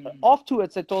Mm.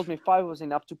 afterwards they told me five was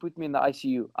enough to put me in the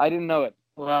ICU. I didn't know it,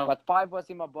 Wow. but five was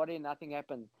in my body, and nothing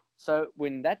happened. So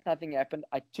when that nothing happened,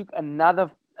 I took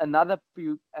another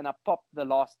few, and I popped the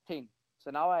last 10.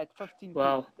 So now I had 15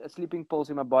 Wow. sleeping pills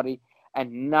in my body,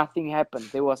 and nothing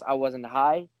happened. I wasn't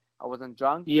high, I wasn't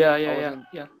drunk, Yeah. I Yeah. Yeah. wasn't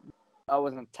Yeah. I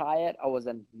wasn't tired, I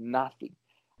wasn't nothing,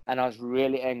 and I was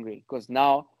really angry because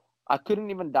now I couldn't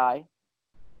even die.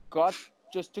 God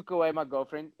just took away my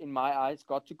girlfriend in my eyes.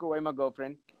 God took away my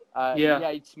girlfriend. He Yeah.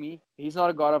 hates me. He's not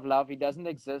a God of love. He doesn't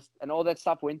exist. And all that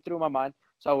stuff went through my mind.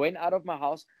 So I went out of my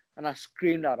house and I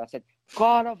screamed out. I said,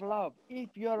 God of love,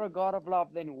 if you're a God of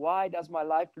love, then why does my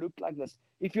life look like this?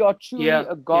 If you are truly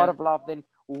Yeah. a God Yeah. of love, then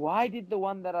why did the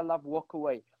one that I love walk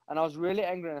away? And I was really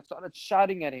angry and I started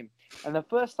shouting at him. And the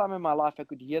first time in my life I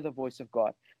could hear the voice of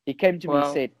God. He came to me, he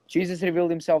Wow. said, Jesus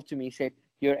revealed himself to me. He said,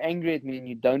 you're angry at me and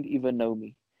you don't even know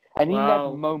me. And in that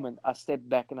Wow. moment, I stepped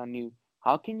back and I knew,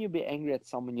 how can you be angry at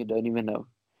someone you don't even know?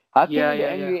 How can Yeah. you be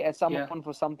Yeah. Yeah. angry at someone Yeah.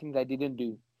 for something they didn't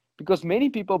do? Because many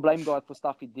people blame God for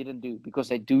stuff he didn't do because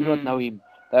they do not know Mm. him.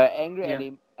 They're angry at Yeah.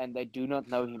 him and they do not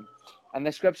know him. And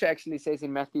the scripture actually says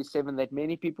in Matthew 7 that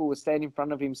many people will stand in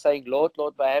front of him saying, Lord,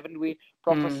 Lord, but haven't we Mm.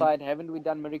 prophesied? Haven't we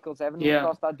done miracles? Haven't we Yeah.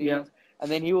 cast out Yeah. demons? And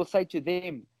then he will say to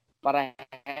them, but I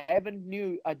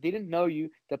didn't know you.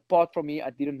 Depart from me,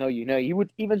 I didn't know you. No, he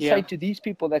would even say Yeah. to these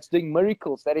people that's doing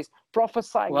miracles, that is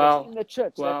prophesying, that's Wow. in the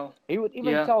church, that Wow. he would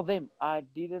even Yeah. tell them, I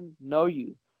didn't know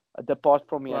you. Depart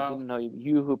from me, I Wow. didn't know you.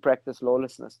 You who practice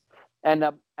lawlessness. And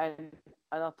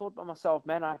and I thought by myself,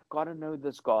 man, I've got to know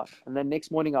this God. And then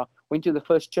next morning, I went to the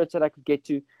first church that I could get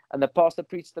to, and the pastor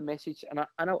preached the message. And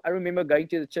I remember going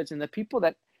to the church, and the people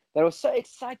that were so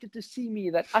excited to see me,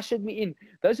 that ushered me in.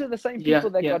 Those are the same Yeah. people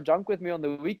that Yeah. got drunk with me on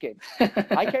the weekend.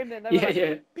 I came there and they were Yeah. like,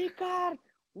 Yeah. Pickhard,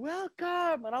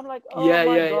 welcome. And I'm like, oh Yeah.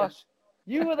 my Yeah. Yeah. gosh,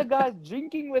 you were the guys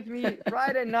drinking with me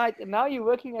Friday night and now you're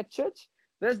working at church?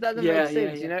 This doesn't make Yeah.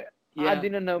 Yeah. sense. Yeah. I Yeah.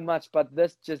 didn't know much, but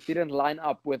this just didn't line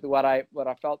up with what I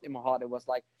felt in my heart. It was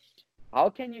like, how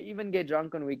can you even get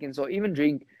drunk on weekends or even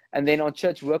drink and then on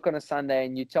church work on a Sunday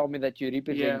and you tell me that you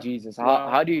represent Yeah. Jesus? How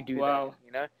Wow. do you do that? Wow.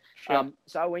 Sure.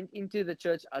 So I went into the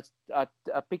church.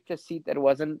 I picked a seat that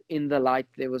wasn't in the light.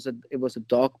 It was a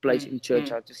dark place Mm. in church.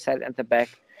 Mm. I just sat at the back.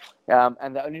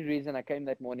 And the only reason I came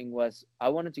that morning was I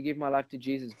wanted to give my life to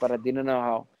Jesus, but I didn't know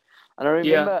how. And I Yeah.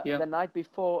 remember Yeah. the night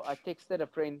before, I texted a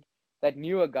friend that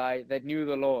knew a guy that knew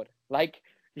the Lord. Like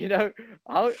You know,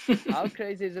 how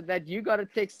crazy is it that you got to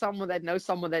text someone that knows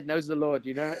the Lord?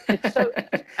 You know, it's so.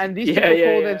 And these Yeah, people yeah,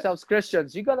 call yeah. themselves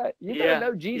Christians. You gotta Yeah,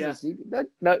 know yeah. Jesus. You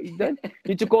don't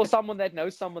need to call someone that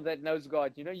knows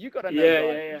God. You know, you gotta know Yeah,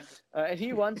 God, yeah, yeah. and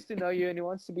He wants to know you, and He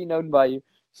wants to be known by you.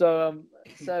 So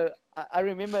I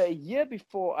remember a year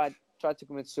before I tried to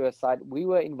commit suicide, we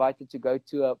were invited to go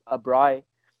to a braai.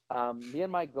 Me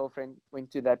and my girlfriend went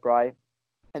to that braai,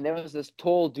 and there was this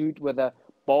tall dude with a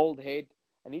bald head,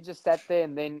 and he just sat there.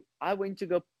 And then I went to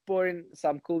go pour in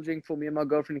some cool drink for me and my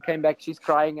girlfriend. Came back, she's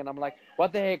crying, and I'm like,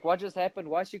 "What the heck? What just happened?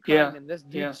 Why is she Yeah, crying?" And this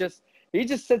dude yeah.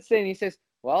 just sits there and he says,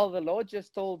 "Well, the Lord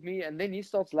just told me," and then he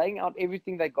starts laying out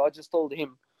everything that God just told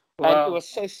him, and it Wow. was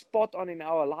so spot on in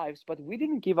our lives. But we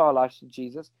didn't give our lives to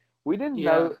Jesus. We didn't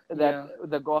Yeah, know that yeah.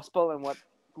 the gospel and what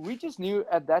we just knew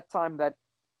at that time that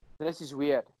this is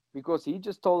weird because he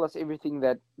just told us everything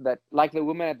that like the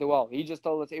woman at the well. He just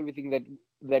told us everything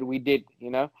that we did. You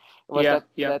know, it was Yeah, that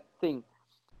yeah. that thing.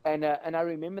 And I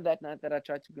remember that night that I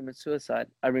tried to commit suicide.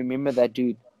 I remember that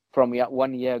dude from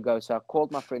 1 year ago. So I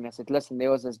called my friend. I said, "Listen,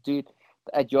 there was this dude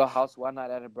at your house one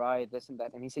night at a braai, this and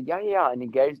that." And he said, "Yeah, yeah." And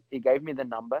he gave me the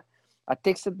number. I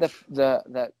texted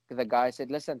the guy. I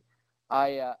said, "Listen,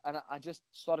 I just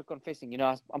started confessing. You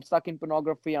know, I'm stuck in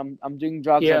pornography. I'm doing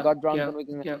drugs. I Yeah, got drunk yeah, on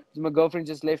weekends. yeah. My girlfriend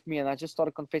just left me, and I just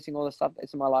started confessing all the stuff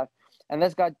that's in my life." And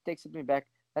this guy texted me back.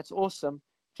 "That's awesome.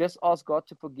 Just ask God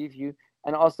to forgive you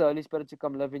and ask the Holy Spirit to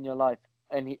come live in your life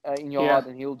and in your Yeah. heart,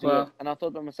 and He'll do it." Wow. And I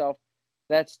thought to myself,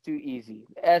 that's too easy.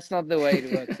 That's not the way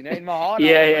it works. You know, in my heart, I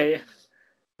Yeah, was yeah, like, yeah.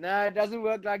 no, it doesn't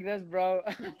work like this, bro.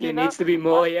 There You know, needs to be I,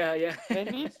 more. Yeah, yeah. there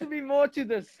needs to be more to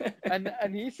this.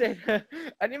 And he said,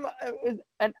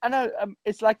 and I know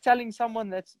it's like telling someone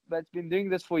that's been doing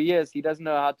this for years, he doesn't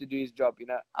know how to do his job. You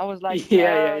know, I was like, Yeah,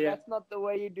 yeah, no, yeah. that's not the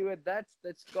way you do it.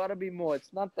 That's got to be more.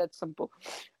 It's not that simple.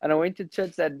 And I went to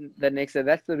church the next day.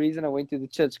 That's the reason I went to the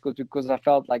church because I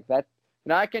felt like that. You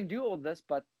know, I can do all this,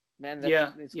 but man,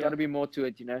 Yeah, it's got yeah. to be more to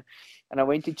it. You know, and I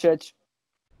went to church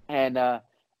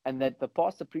and that the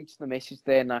pastor preached the message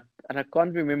there, and I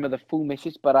can't remember the full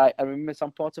message, but I remember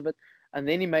some parts of it. And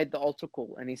then he made the altar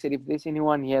call, and he said, "If there's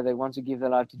anyone here that wants to give their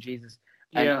life to Jesus,"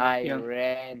 and Yeah, I yeah.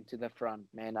 ran to the front,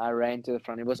 man. I ran to the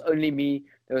front. It was only me.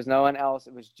 There was no one else.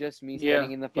 It was just me Yeah,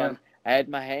 standing in the yeah. front. I had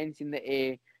my hands in the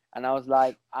air, and I was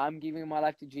like, "I'm giving my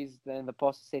life to Jesus." Then the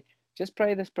pastor said, "Just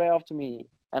pray this prayer after me."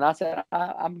 And I said,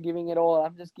 I'm giving it all.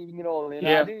 I'm just giving it all. You know,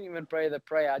 I Yeah. didn't even pray the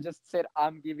prayer. I just said,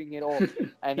 I'm giving it all.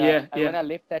 Yeah, And yeah. when I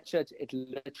left that church, it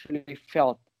literally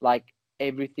felt like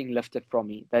everything lifted from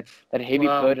me. That heavy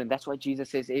Wow. burden. That's why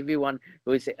Jesus says, "Everyone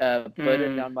who is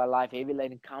burdened Mm. down by life, heavy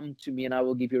laden, come to me, and I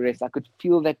will give you rest." I could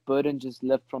feel that burden just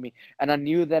lift from me, and I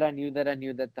knew that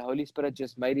the Holy Spirit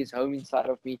just made His home inside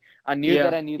of me. I knew Yeah,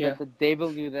 that yeah. the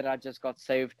devil knew that I just got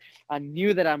saved. I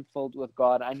knew that I'm filled with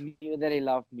God. I knew that He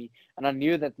loved me, and I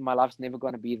knew that my life's never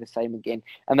going to be the same again.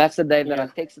 And that's the day that I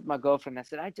Yeah, texted my girlfriend. I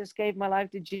said, "I just gave my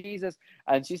life to Jesus,"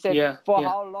 and she said, yeah, "For yeah.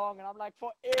 how long?" And I'm like,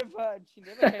 "Forever." And she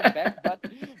never came back, but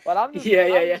Yeah,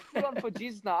 yeah, I'm yeah. just full on for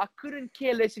Jesus now. I couldn't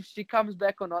care less if she comes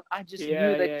back or not. I just knew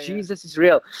Yeah, that yeah, yeah. Jesus is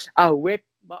real. I wept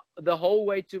the whole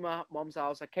way to my mom's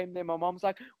house. I came there. My mom's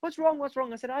like, "What's wrong? What's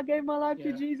wrong?" I said, "I gave my life to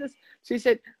Yeah. Jesus." She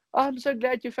said, "I'm so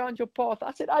glad you found your path."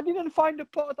 I said, "I didn't find a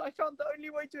path. I found the only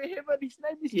way to heaven. His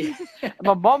name is Yeah. Jesus." And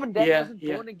my mom and dad Yeah, wasn't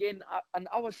yeah. born again. And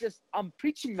I was just, I'm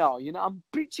preaching now. You know, I'm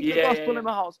preaching the Yeah, yeah, gospel in yeah.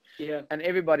 my house. Yeah. And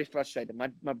everybody's frustrated.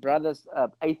 My brother's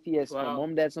atheist. My Wow.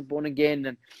 mom, dad's not born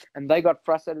again. And they got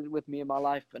frustrated with me in my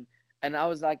life. And I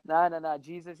was like, no, no, no.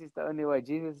 Jesus is the only way.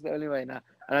 Jesus is the only way now.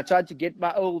 And I tried to get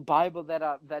my old Bible that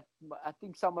I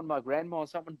think my grandma or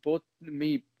someone bought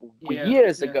me Yeah,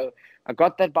 years yeah. ago. I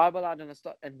got that Bible out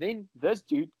and then this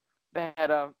dude that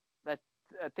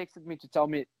texted me to tell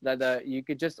me that you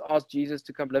could just ask Jesus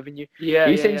to come live in you. Yeah,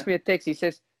 He yeah, sends yeah. me a text. He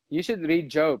says, "You should read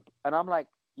Job." And I'm like,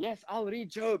 "Yes, I'll read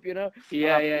Job," you know.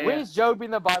 Yeah, yeah, yeah. Where's Job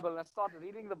in the Bible? And I started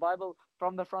reading the Bible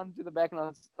from the front to the back, and I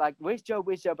was like, "Where's Job?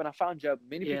 Where's Job?" And I found Job.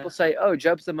 Many Yeah, people say, "Oh,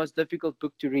 Job's the most difficult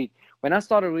book to read." When I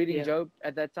started reading yeah. Job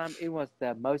at that time, it was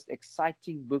the most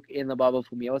exciting book in the Bible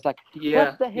for me. I was like, "What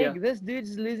Yeah, the yeah. heck? This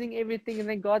dude's losing everything, and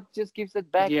then God just gives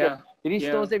it back, and Yeah, he yeah.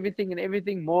 restores everything and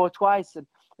everything more twice." And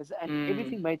Mm.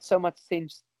 everything made so much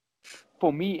sense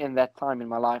for me in that time in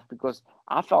my life because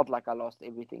I felt like I lost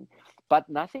everything. But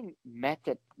nothing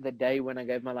mattered the day when I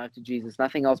gave my life to Jesus.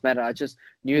 Nothing else mattered. I just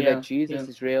knew that Yeah, yeah. Jesus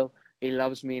is real. He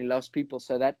loves me. He loves people.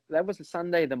 So that was the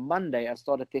Sunday. The Monday, I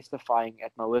started testifying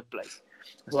at my workplace.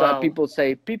 So Wow. people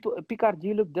say, Pickhard,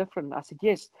 you look different. I said,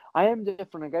 yes, I am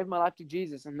different. I gave my life to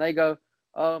Jesus. And they go,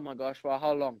 oh my gosh, for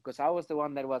how long? Because I was the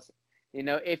one that was you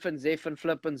know, F and Z and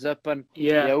flip and zip and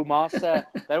Yeah. yo massa.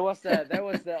 That was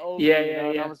the old Yeah, me, you yeah, know,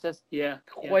 and I yeah. was just Yeah.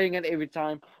 hoying it every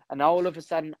time. And now all of a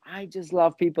sudden, I just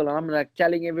love people, and I'm like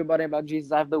telling everybody about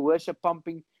Jesus. I have the worship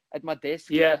pumping at my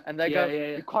desk, Yeah. and they Yeah. go,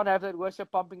 Yeah. "You can't have that worship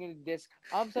pumping in your desk."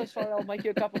 I'm so sorry. I'll make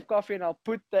you a cup of coffee, and I'll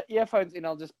put the earphones in.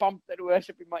 I'll just pump that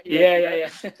worship in my ears, Yeah. you Yeah. know,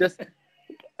 Yeah. just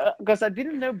because I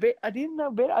didn't know better. I didn't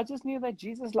know better. I just knew that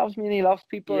Jesus loves me and He loves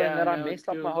people, and Yeah. that I No. messed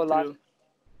up my True. whole life. True.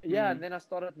 Yeah, and then I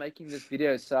started making this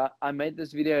video. So I made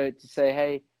this video to say,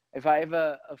 hey, if I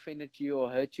ever offended you or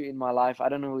hurt you in my life, I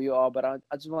don't know who you are, but I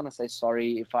just want to say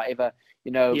sorry if I ever,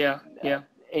 you know, Yeah. Yeah.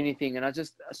 anything. And I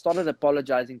just started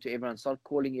apologizing to everyone, started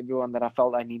calling everyone that I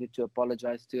felt I needed to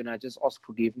apologize to. And I just asked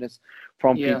forgiveness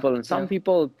from Yeah. people. And some Yeah.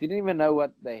 people didn't even know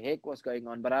what the heck was going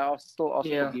on, but I still asked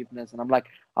Yeah. forgiveness. And I'm like,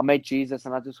 I made Jesus,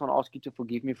 and I just want to ask you to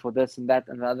forgive me for this and that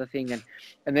and the other thing.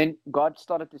 And then God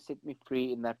started to set me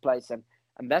free in that place.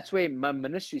 And that's where my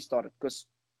ministry started, because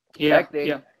Yeah. back then,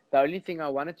 Yeah. the only thing I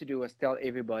wanted to do was tell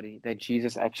everybody that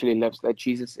Jesus actually lives, that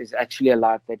Jesus is actually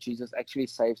alive, that Jesus actually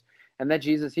saves, and that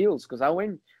Jesus heals. Because I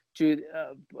went to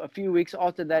a few weeks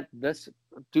after that, this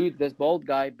dude, this bald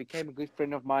guy, became a good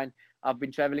friend of mine. I've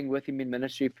been traveling with him in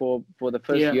ministry for the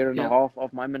first Yeah. year and a Yeah. half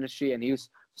of my ministry, and he was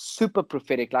super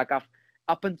prophetic. Like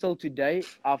up until today,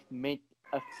 I've met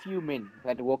a few men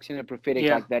that walks in a prophetic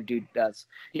Yeah. like that dude does.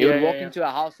 He would Yeah. walk Yeah. into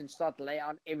a house and start lay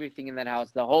out everything in that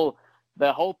house, the whole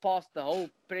past, the whole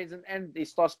present, and he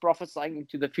starts prophesying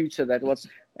into the future. It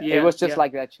Yeah. was just Yeah.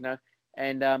 like that, you know.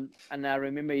 And I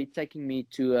remember he taking me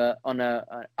to on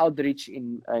a outreach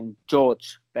in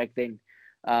George back then.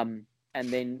 And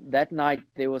then that night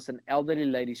there was an elderly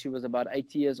lady. She was about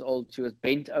 80 years old. She was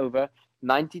bent over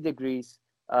 90 degrees,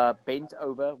 bent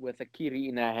over with a kiri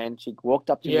in her hand. She walked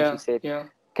up to me. She Yeah. said, Yeah.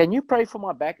 "Can you pray for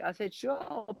my back?" I said, "Sure,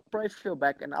 I'll pray for your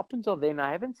back." And up until then,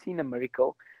 I haven't seen a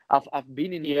miracle. I've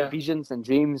been in Yeah. visions and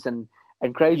dreams and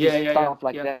crazy Yeah. Yeah. Yeah. stuff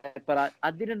like Yeah. that, but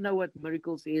I didn't know what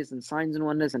miracles is and signs and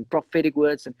wonders and prophetic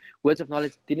words and words of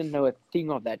knowledge. Didn't know a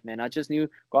thing of that, man. I just knew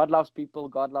God loves people,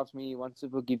 God loves me, He wants to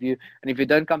forgive you, and if you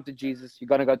don't come to Jesus, you're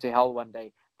gonna go to hell one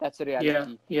day. That's the Yeah.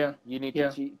 reality. Yeah. You need to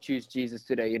Yeah. choose Jesus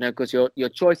today, you know, because your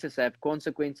choices have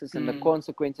consequences, and the Mm.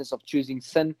 consequences of choosing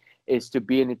sin is to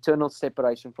be in eternal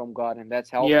separation from God, and that's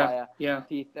Yeah. hellfire, Yeah.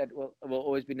 teeth that will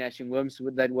always be gnashing, worms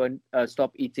that won't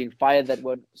stop eating, fire that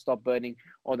won't stop burning,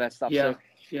 all that stuff. Yeah.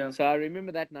 Yeah. So I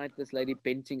remember that night, this lady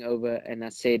bending over, and I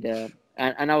said,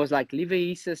 and I was like, "Lieve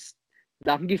Jesus,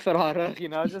 dankie vir haar rug," you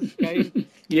know, I was just going.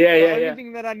 Yeah. The Yeah. only Yeah.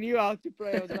 thing that I knew how to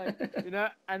pray, I was like, you know,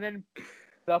 and then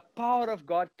the power of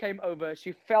God came over.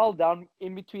 She fell down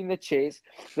in between the chairs.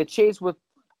 The chairs were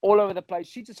all over the place.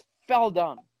 She just fell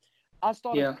down. I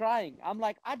started Yeah. crying. I'm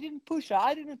like, I didn't push her.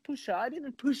 I didn't push her. I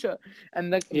didn't push her.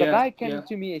 And the Yeah. guy came Yeah.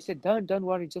 to me. He said, don't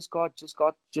worry. Just God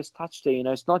just touched her. You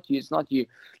know, it's not you. It's not you.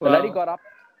 The lady Wow. got up.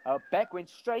 Her back went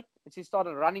straight, and she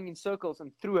started running in circles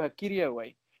and threw her kitty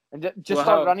away, and just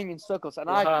started Wow. running in circles. And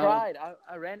I Wow. cried.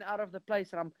 I ran out of the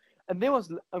place, and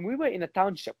we were in a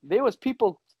township. There was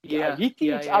people Yeah. hitting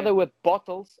Yeah. each Yeah. Yeah. other with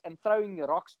bottles and throwing the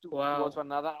rocks towards Wow. one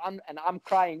another. And I'm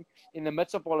crying in the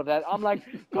midst of all of that. I'm like,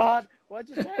 God, what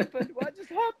just happened? What just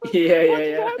happened? Yeah. What Yeah. just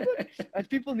Yeah. happened? And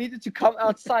people needed to come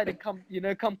outside and come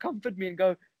comfort me and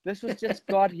go, this was just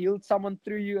God healed someone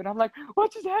through you. And I'm like,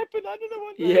 what just happened? I don't know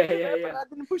what the Yeah. heck just Yeah. happened. Yeah. I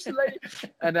didn't push the lady.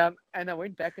 And I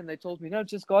went back and they told me, no,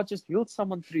 just God just healed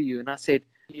someone through you. And I said,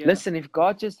 Yeah. listen, if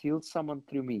God just healed someone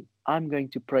through me, I'm going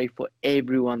to pray for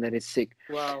everyone that is sick.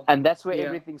 Wow. And that's where Yeah.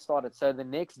 everything started. So the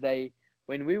next day,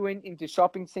 when we went into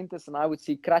shopping centers and I would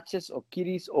see crutches or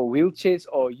kiddies or wheelchairs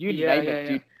or you Yeah. name Yeah. it, Yeah.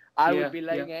 dude, I would Yeah. be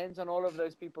Yeah. laying hands on all of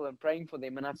those people and praying for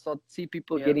them. And I'd start to see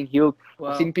people Yeah. getting healed. I've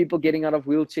Wow. seen people getting out of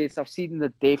wheelchairs. I've seen the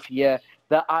deaf hear,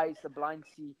 the eyes, the blind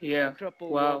see, the Yeah. cripple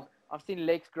walk. Wow. I've seen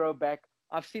legs grow back.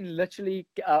 I've seen literally,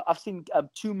 I've seen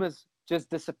tumors just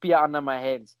disappear under my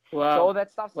hands. So all Wow.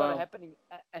 that stuff started Wow. happening.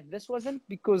 And this wasn't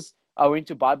because I went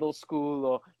to Bible school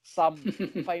or some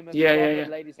famous Yeah. Yeah. prophet Yeah.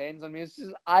 laid his hands on me.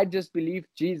 I just believe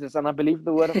Jesus and I believe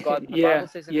the word of God. And the Yeah. Bible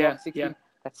says in Yeah. Mark Yeah. 16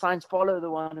 that signs follow the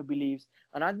one who believes.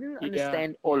 And I didn't Yeah.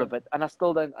 understand all Yeah. of it. And I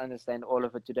still don't understand all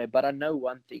of it today. But I know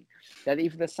one thing, that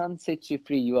if the Son sets you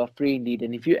free, you are free indeed.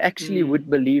 And if you actually Mm. would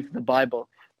believe the Bible,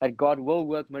 that God will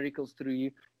work miracles through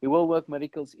you, He will work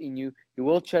miracles in you, He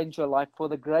will change your life for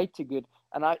the greater good.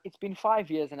 And it's been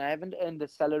 5 years and I haven't earned a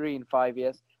salary in 5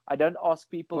 years. I don't ask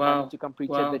people money Wow. to come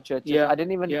preach at the Wow. churches. I Yeah.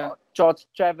 didn't even Yeah. charge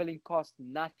traveling cost,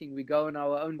 nothing. We go on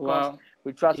our own cost. Wow.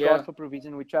 We trust God Yeah. for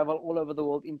provision. We travel all over the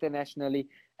world internationally.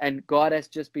 And God has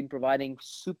just been providing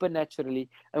supernaturally.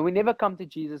 And we never come to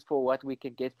Jesus for what we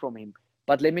can get from Him.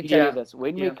 But let me tell you Yeah. this,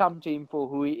 when we Yeah. come to Him for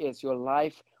who He is, your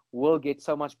life will get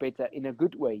so much better in a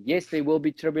good way. Yes, there will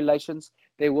be tribulations,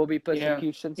 there will be Yeah.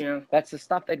 persecutions. Yeah. That's the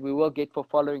stuff that we will get for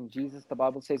following Jesus. The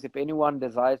Bible says, if anyone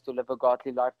desires to live a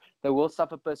godly life, they will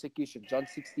suffer persecution. John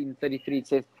 16:33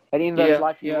 says, and in this Yeah.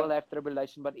 life you Yeah. will have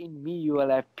tribulation, but in me you will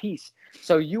have peace.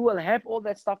 So you will have all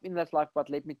that stuff in this life, but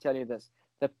let me tell you this.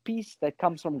 The peace that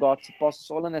comes from God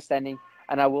surpasses all understanding,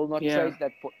 and I will not Yeah. trade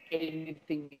that for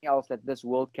anything else that this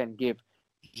world can give.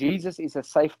 Jesus is a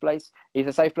safe place. He's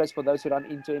a safe place for those who run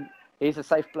into him. He is a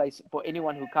safe place for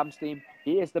anyone who comes to him.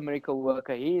 He is the miracle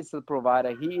worker. He is the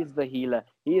provider. He is the healer.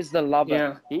 He is the lover.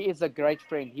 Yeah. He is a great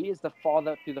friend. He is the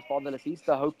father to the fatherless. He's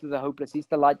the hope to the hopeless. He's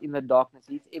the light in the darkness.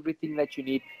 He's everything that you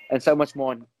need and so much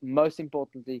more. And most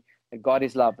importantly, that God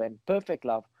is love, and perfect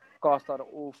love casts out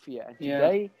all fear. And Yeah.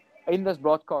 today, in this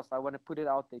broadcast, I want to put it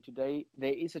out there. Today,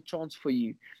 there is a chance for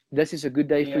you. This is a good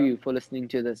day for Yeah. you for listening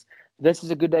to this. This is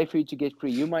a good day for you to get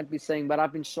free. You might be saying, but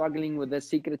I've been struggling with this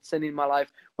secret sin in my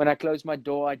life. When I close my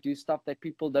door, I do stuff that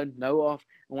people don't know of.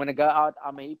 And when I go out,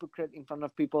 I'm a hypocrite in front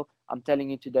of people. I'm telling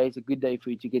you, today is a good day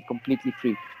for you to get completely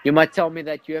free. You might tell me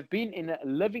that you have been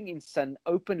living in sin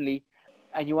openly,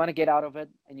 and you want to get out of it,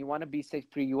 and you want to be set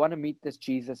free. You want to meet this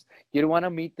Jesus. You don't want to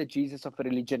meet the Jesus of a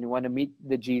religion. You want to meet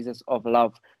the Jesus of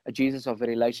love, a Jesus of a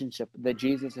relationship, the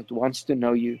Jesus that wants to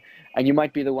know you. And you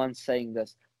might be the one saying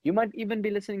this. You might even be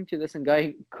listening to this and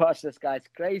going, gosh, this guy's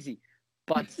crazy.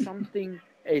 But something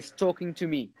is talking to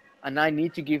me, and I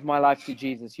need to give my life to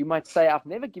Jesus. You might say, I've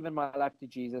never given my life to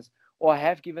Jesus, or I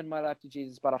have given my life to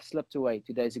Jesus, but I've slipped away.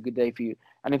 Today is a good day for you.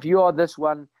 And if you are this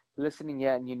one listening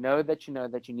here, and you know that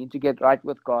you need to get right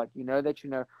with God, you know that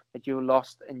you're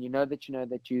lost, and you know that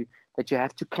you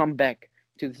have to come back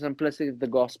to the simplicity of the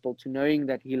gospel, to knowing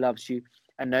that He loves you,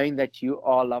 and knowing that you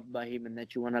are loved by Him, and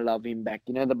that you want to love Him back.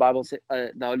 You know, the Bible said,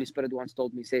 the Holy Spirit once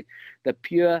told me, said, the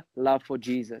pure love for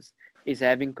Jesus is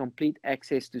having complete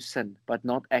access to sin, but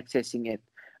not accessing it.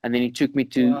 And then He took me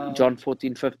to Wow. John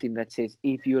 14:15 that says,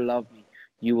 if you love me,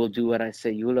 you will do what I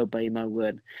say. You will obey my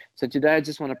word. So today I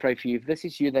just want to pray for you. If this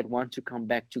is you that want to come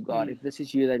back to God, Mm. if this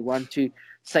is you that want to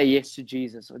say yes to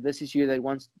Jesus, or this is you that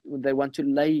want to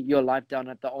lay your life down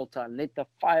at the altar and let the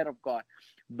fire of God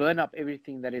burn up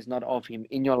everything that is not of Him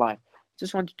in your life,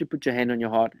 just want you to put your hand on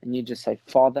your heart and you just say,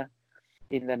 Father,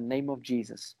 in the name of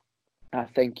Jesus, I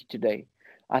thank you today.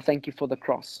 I thank you for the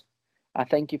cross. I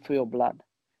thank you for your blood.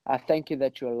 I thank you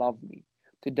that you love me.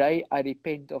 Today I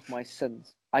repent of my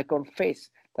sins. I confess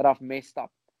that I've messed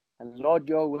up. And Lord,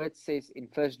 your word says in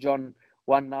 1 John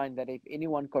 1:9 that if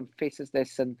anyone confesses their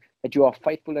sin, that you are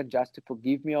faithful and just to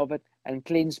forgive me of it and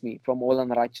cleanse me from all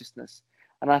unrighteousness.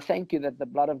 And I thank you that the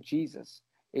blood of Jesus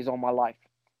is on my life.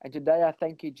 And today I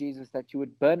thank you, Jesus, that you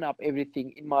would burn up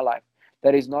everything in my life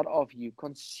that is not of you.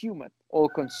 Consume it, all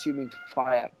consuming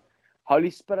fire. Holy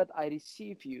Spirit, I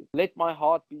receive you. Let my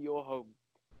heart be your home.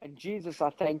 And Jesus, I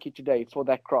thank you today for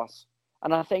that cross.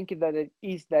 And I thank you that it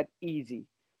is that easy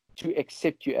to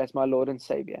accept you as my Lord and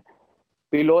Savior.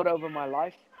 Be Lord over my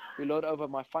life. Be Lord over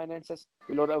my finances.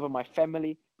 Be Lord over my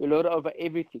family. Be Lord over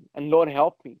everything. And Lord,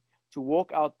 help me to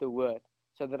walk out the word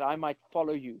so that I might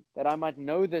follow you, that I might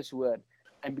know this word.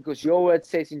 And because your word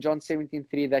says in John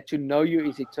 17:3 that to know you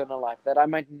is eternal life, that I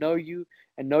might know you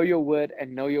and know your word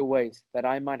and know your ways, that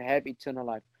I might have eternal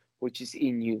life, which is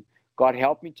in you. God,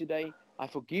 help me today. I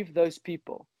forgive those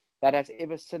people that has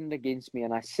ever sinned against me,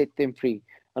 and I set them free.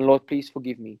 And Lord, please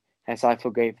forgive me as I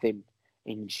forgave them.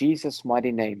 In Jesus'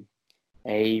 mighty name,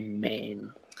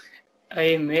 amen.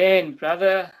 Amen,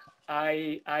 brother.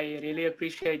 I really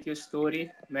appreciate your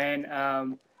story, man.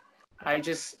 I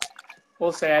just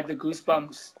also had the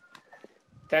goosebumps.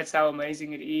 That's how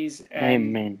amazing it is,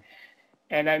 Amen.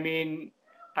 and I mean,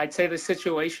 I'd say the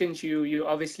situations you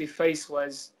obviously face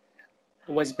was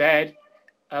bad,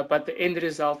 but the end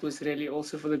result was really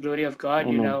also for the glory of God,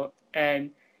 you Amen. know.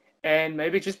 And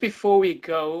maybe just before we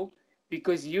go,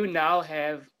 because you now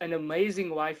have an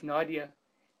amazing wife, Nadia,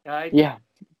 right? Yeah.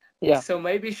 Yeah. So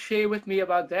maybe share with me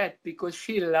about that because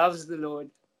she loves the Lord.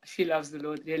 She loves the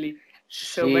Lord really.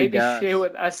 So She maybe share does.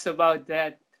 with us about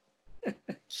that.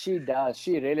 She does.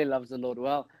 She really loves the Lord.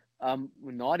 Well,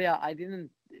 Nadia, I didn't.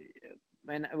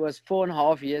 Man, it was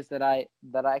 4.5 years that I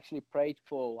actually prayed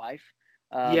for a wife.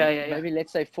 Yeah, yeah, yeah. Maybe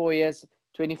let's say 4 years.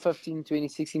 2015,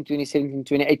 2016, 2017,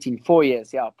 2018. 4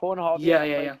 years. Yeah, 4.5 years. Yeah, I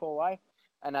yeah, prayed yeah. for a wife,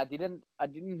 and I didn't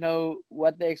know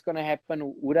what the heck's gonna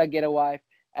happen. Would I get a wife?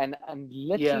 And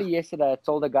Yeah. literally yesterday, I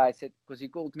told the guy, I said, because he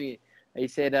called me, he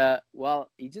said,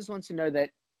 well, he just wants to know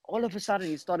that all of a sudden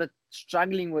he started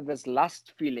struggling with this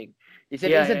lust feeling. He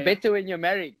said, Yeah, is it yeah, better when you're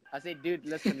married? I said, dude,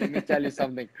 listen, let me tell you yeah.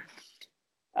 something.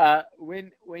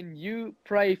 When you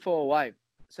pray for a wife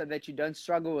so that you don't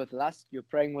struggle with lust, you're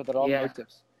praying with the wrong Yeah.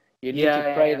 motives. You need to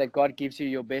pray yeah, that God gives you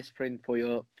your best friend for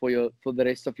the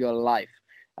rest of your life.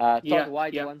 Todd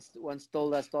White yeah, once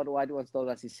told us.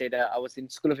 He said, I was in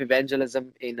School of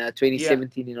Evangelism in yeah,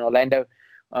 2017 in Orlando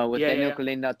with yeah, Daniel yeah,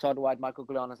 Kolenda, Todd White, Michael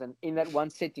Koulianos, and in that one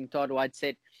setting, Todd White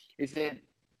said, he said,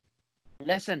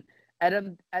 listen,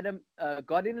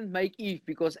 God didn't make Eve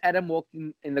because Adam walked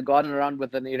in the garden around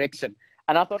with an erection.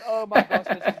 And I thought, oh my gosh,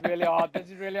 this is really hard. This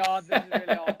is really hard. This is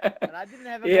really hard. And I didn't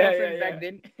have a yeah, girlfriend back yeah,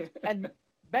 then. And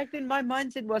back then, my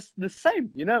mindset was the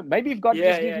same. Maybe if God yeah,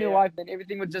 just gives yeah, me a yeah, wife, then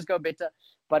everything would just go better.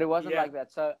 But it wasn't yeah, like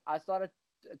that. So I started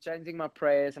changing my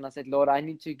prayers, and I said, Lord, I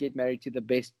need to get married to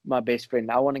my best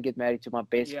friend. I want to get married to my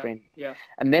best yeah, friend. yeah,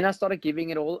 And then I started giving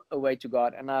it all away to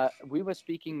God. And we were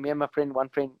speaking, me and my friend, one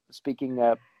friend speaking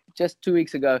just 2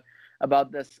 weeks ago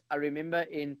about this. I remember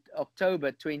in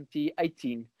October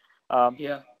 2018,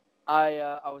 yeah,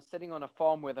 I was sitting on a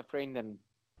farm with a friend,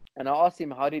 and I asked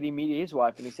him how did he meet his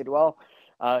wife, and he said, well,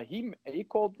 he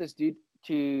called this dude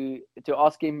to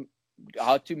ask him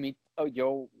how to meet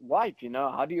your wife.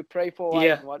 How do you pray for a wife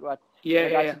yeah, and what? yeah, And the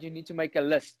yeah, guy yeah, said, you need to make a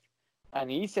list. And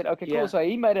he said, okay, cool. yeah, So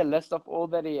he made a list of all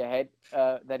that he had,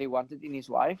 that he wanted in his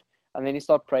wife. And then he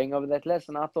started praying over that list.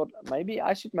 And I thought, maybe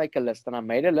I should make a list. And I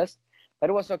made a list.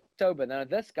 That was October. Now,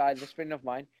 this guy, this friend of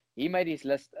mine, he made his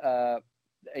list.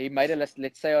 He made a list,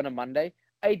 let's say on a Monday.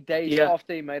 8 days yeah.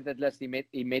 after he made that list, he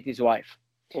met his wife.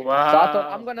 So I thought,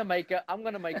 I'm Wow. gonna make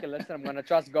a list, and I'm gonna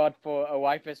trust God for a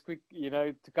wife as quick,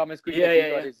 to come as quick Yeah, as he yeah,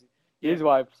 got yeah, yeah, his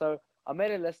wife. So I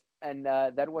made a list, and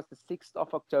that was the 6th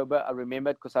of October. I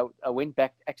remembered because I went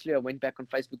back. Actually, I went back on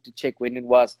Facebook to check when it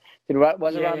was. It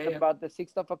was yeah, around yeah, yeah. about the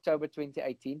 6th of October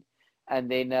 2018, and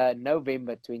then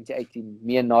November 2018,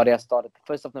 me and Nadia started.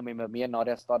 The 1st of November, me and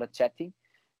Nadia started chatting,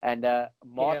 and Yeah.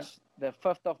 the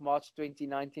 5th of March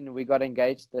 2019, we got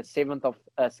engaged. The 7th of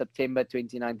September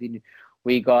 2019,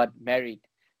 we got married.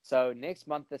 So next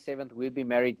month, the 7th, we'll be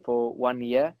married for 1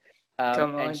 year.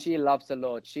 Come And on. she loves the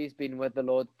Lord. She's been with the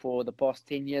Lord for the past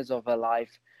 10 years of her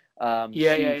life.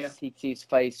 Yeah, yeah, She yeah, seeks his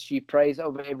face. She prays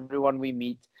over everyone we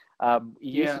meet. It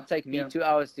used to yeah, take me yeah. 2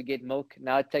 hours to get milk.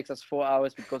 Now it takes us 4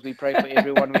 hours because we pray for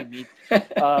everyone we meet.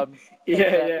 Yeah,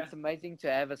 yeah. It's amazing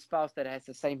to have a spouse that has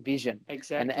the same vision. And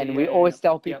Exactly. we Yeah, yeah, always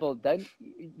tell yeah, people, don't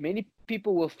many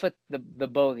people will fit the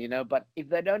bill, but if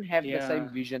they don't have the yeah. same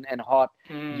vision and heart,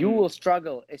 you Mm. will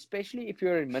struggle, especially if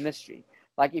you're in ministry.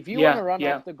 Like if you want Yeah, to run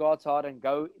yeah, after God's heart and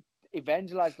go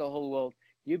evangelize the whole world,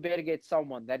 you better get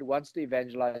someone that wants to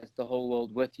evangelize the whole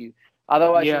world with you.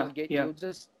 Otherwise, yeah, yeah, you'll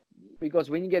just, because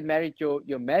when you get married,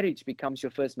 your marriage becomes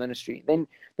your first ministry. Then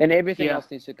everything yeah,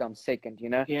 else needs to come second.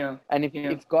 yeah, And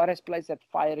yeah, if God has placed that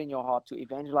fire in your heart to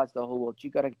evangelize the whole world, you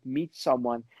got to meet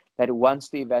someone that wants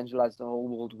to evangelize the whole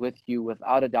world with you,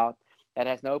 without a doubt. That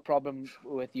has no problem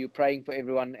with you praying for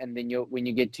everyone, and then when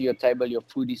you get to your table, your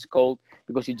food is cold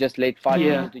because you just led five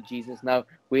yeah, people to Jesus. Now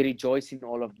we rejoice in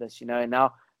all of this. And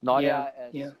now yeah, Nadia,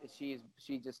 yeah.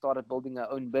 she just started building her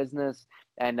own business,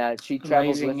 and she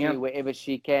travels Amazing. with Yeah. me wherever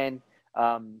she can.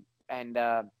 And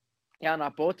Yeah, and I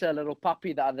bought her a little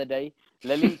puppy the other day.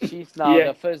 Lily, she's now Yeah.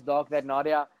 the first dog that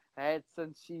Nadia had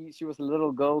since she was a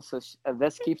little girl. So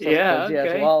this keeps us Yeah. busy as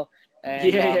Okay. well.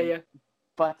 And Yeah, yeah, yeah.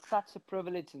 But such a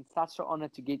privilege and such an honor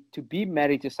to get to be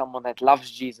married to someone that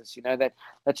loves Jesus. That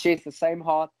shares the same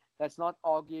heart. That's not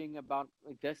arguing about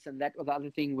this and that or the other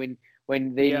thing. When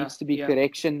there Yeah, needs to be yeah,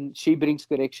 correction, she brings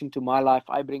correction to my life.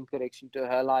 I bring correction to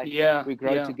her life. yeah, We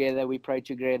grow yeah, together. We pray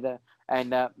together. And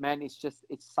man, it's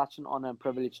such an honor and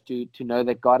privilege to know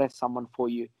that God has someone for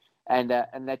you, and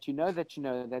that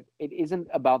that it isn't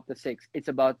about the sex. It's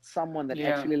about someone that yeah,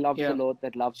 actually loves the yeah. Lord,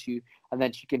 that loves you, and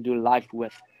that you can do life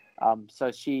with.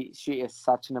 So she is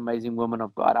such an amazing woman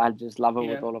of God. I just love her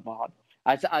with Yeah. all of my heart.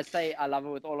 I say I love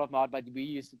her with all of my heart, but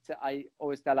I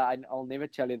always tell her, I'll never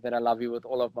tell you that I love you with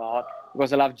all of my heart,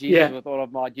 because I love Jesus Yeah. with all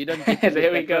of my heart. You don't get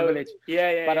There we that go. privilege,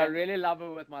 Yeah, yeah, but I yeah. really love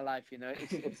her with my life.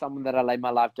 It's someone that I lay my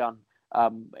life down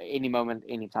any moment,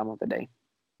 any time of the day.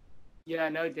 Yeah,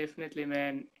 no, definitely,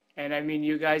 man. And I mean,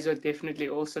 you guys are definitely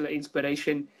also an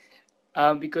inspiration,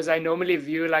 because I normally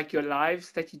view like your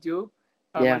lives that you do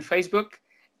on Yeah, Facebook,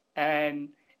 and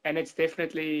it's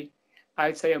definitely,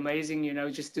 I'd say, amazing.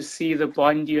 Just to see the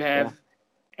bond you yeah, have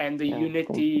and the yeah. Thank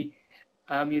you. unity.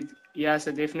 Yeah,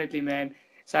 so definitely, man.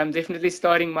 So I'm definitely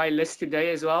starting my list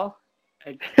today as well.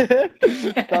 I-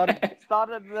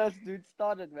 Started this, dude.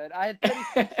 Started, man. I had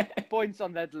 36 points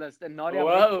on that list, and Nadia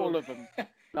met Whoa. all of them.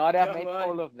 Nadia Come met on.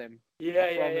 all of them. I Yeah,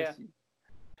 yeah, yeah. promise you.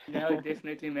 No,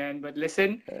 definitely, man. But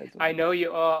listen, That's I awesome. know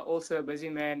you are also a busy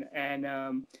man, and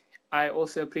I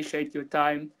also appreciate your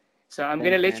time. So I'm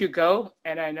gonna Thanks, let man. you go,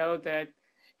 and I know that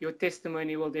your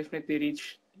testimony will definitely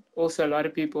reach also a lot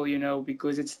of people, you know,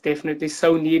 because it's definitely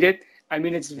so needed. I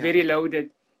mean, it's very loaded.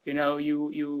 You know,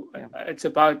 it's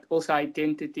about also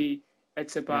identity.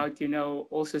 It's about, you know,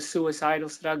 also suicidal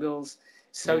struggles.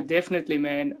 So definitely,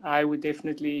 man, I would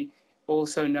definitely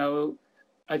also know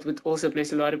it would also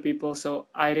bless a lot of people. So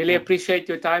I really appreciate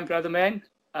your time, brother, man.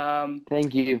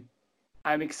 Thank you.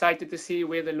 I'm excited to see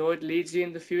where the Lord leads you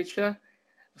in the future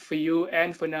for you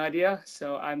and for Nadia.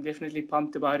 So I'm definitely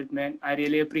pumped about it, man. I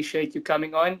really appreciate you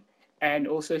coming on and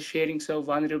also sharing so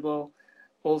vulnerable,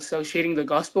 also sharing the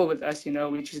gospel with us, you know,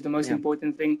 which is the most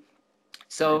important thing.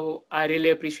 So I really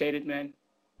appreciate it, man.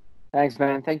 Thanks,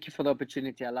 man. Thank you for the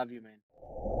opportunity. I love you, man.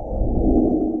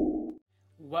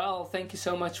 Well, thank you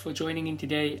so much for joining in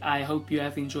today. I hope you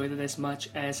have enjoyed it as much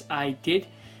as I did.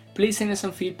 Please send us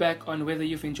some feedback on whether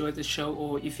you've enjoyed the show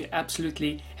or if you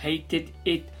absolutely hated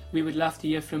it. We would love to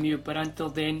hear from you. But until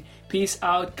then, peace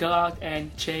out, go out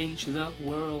and change the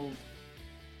world.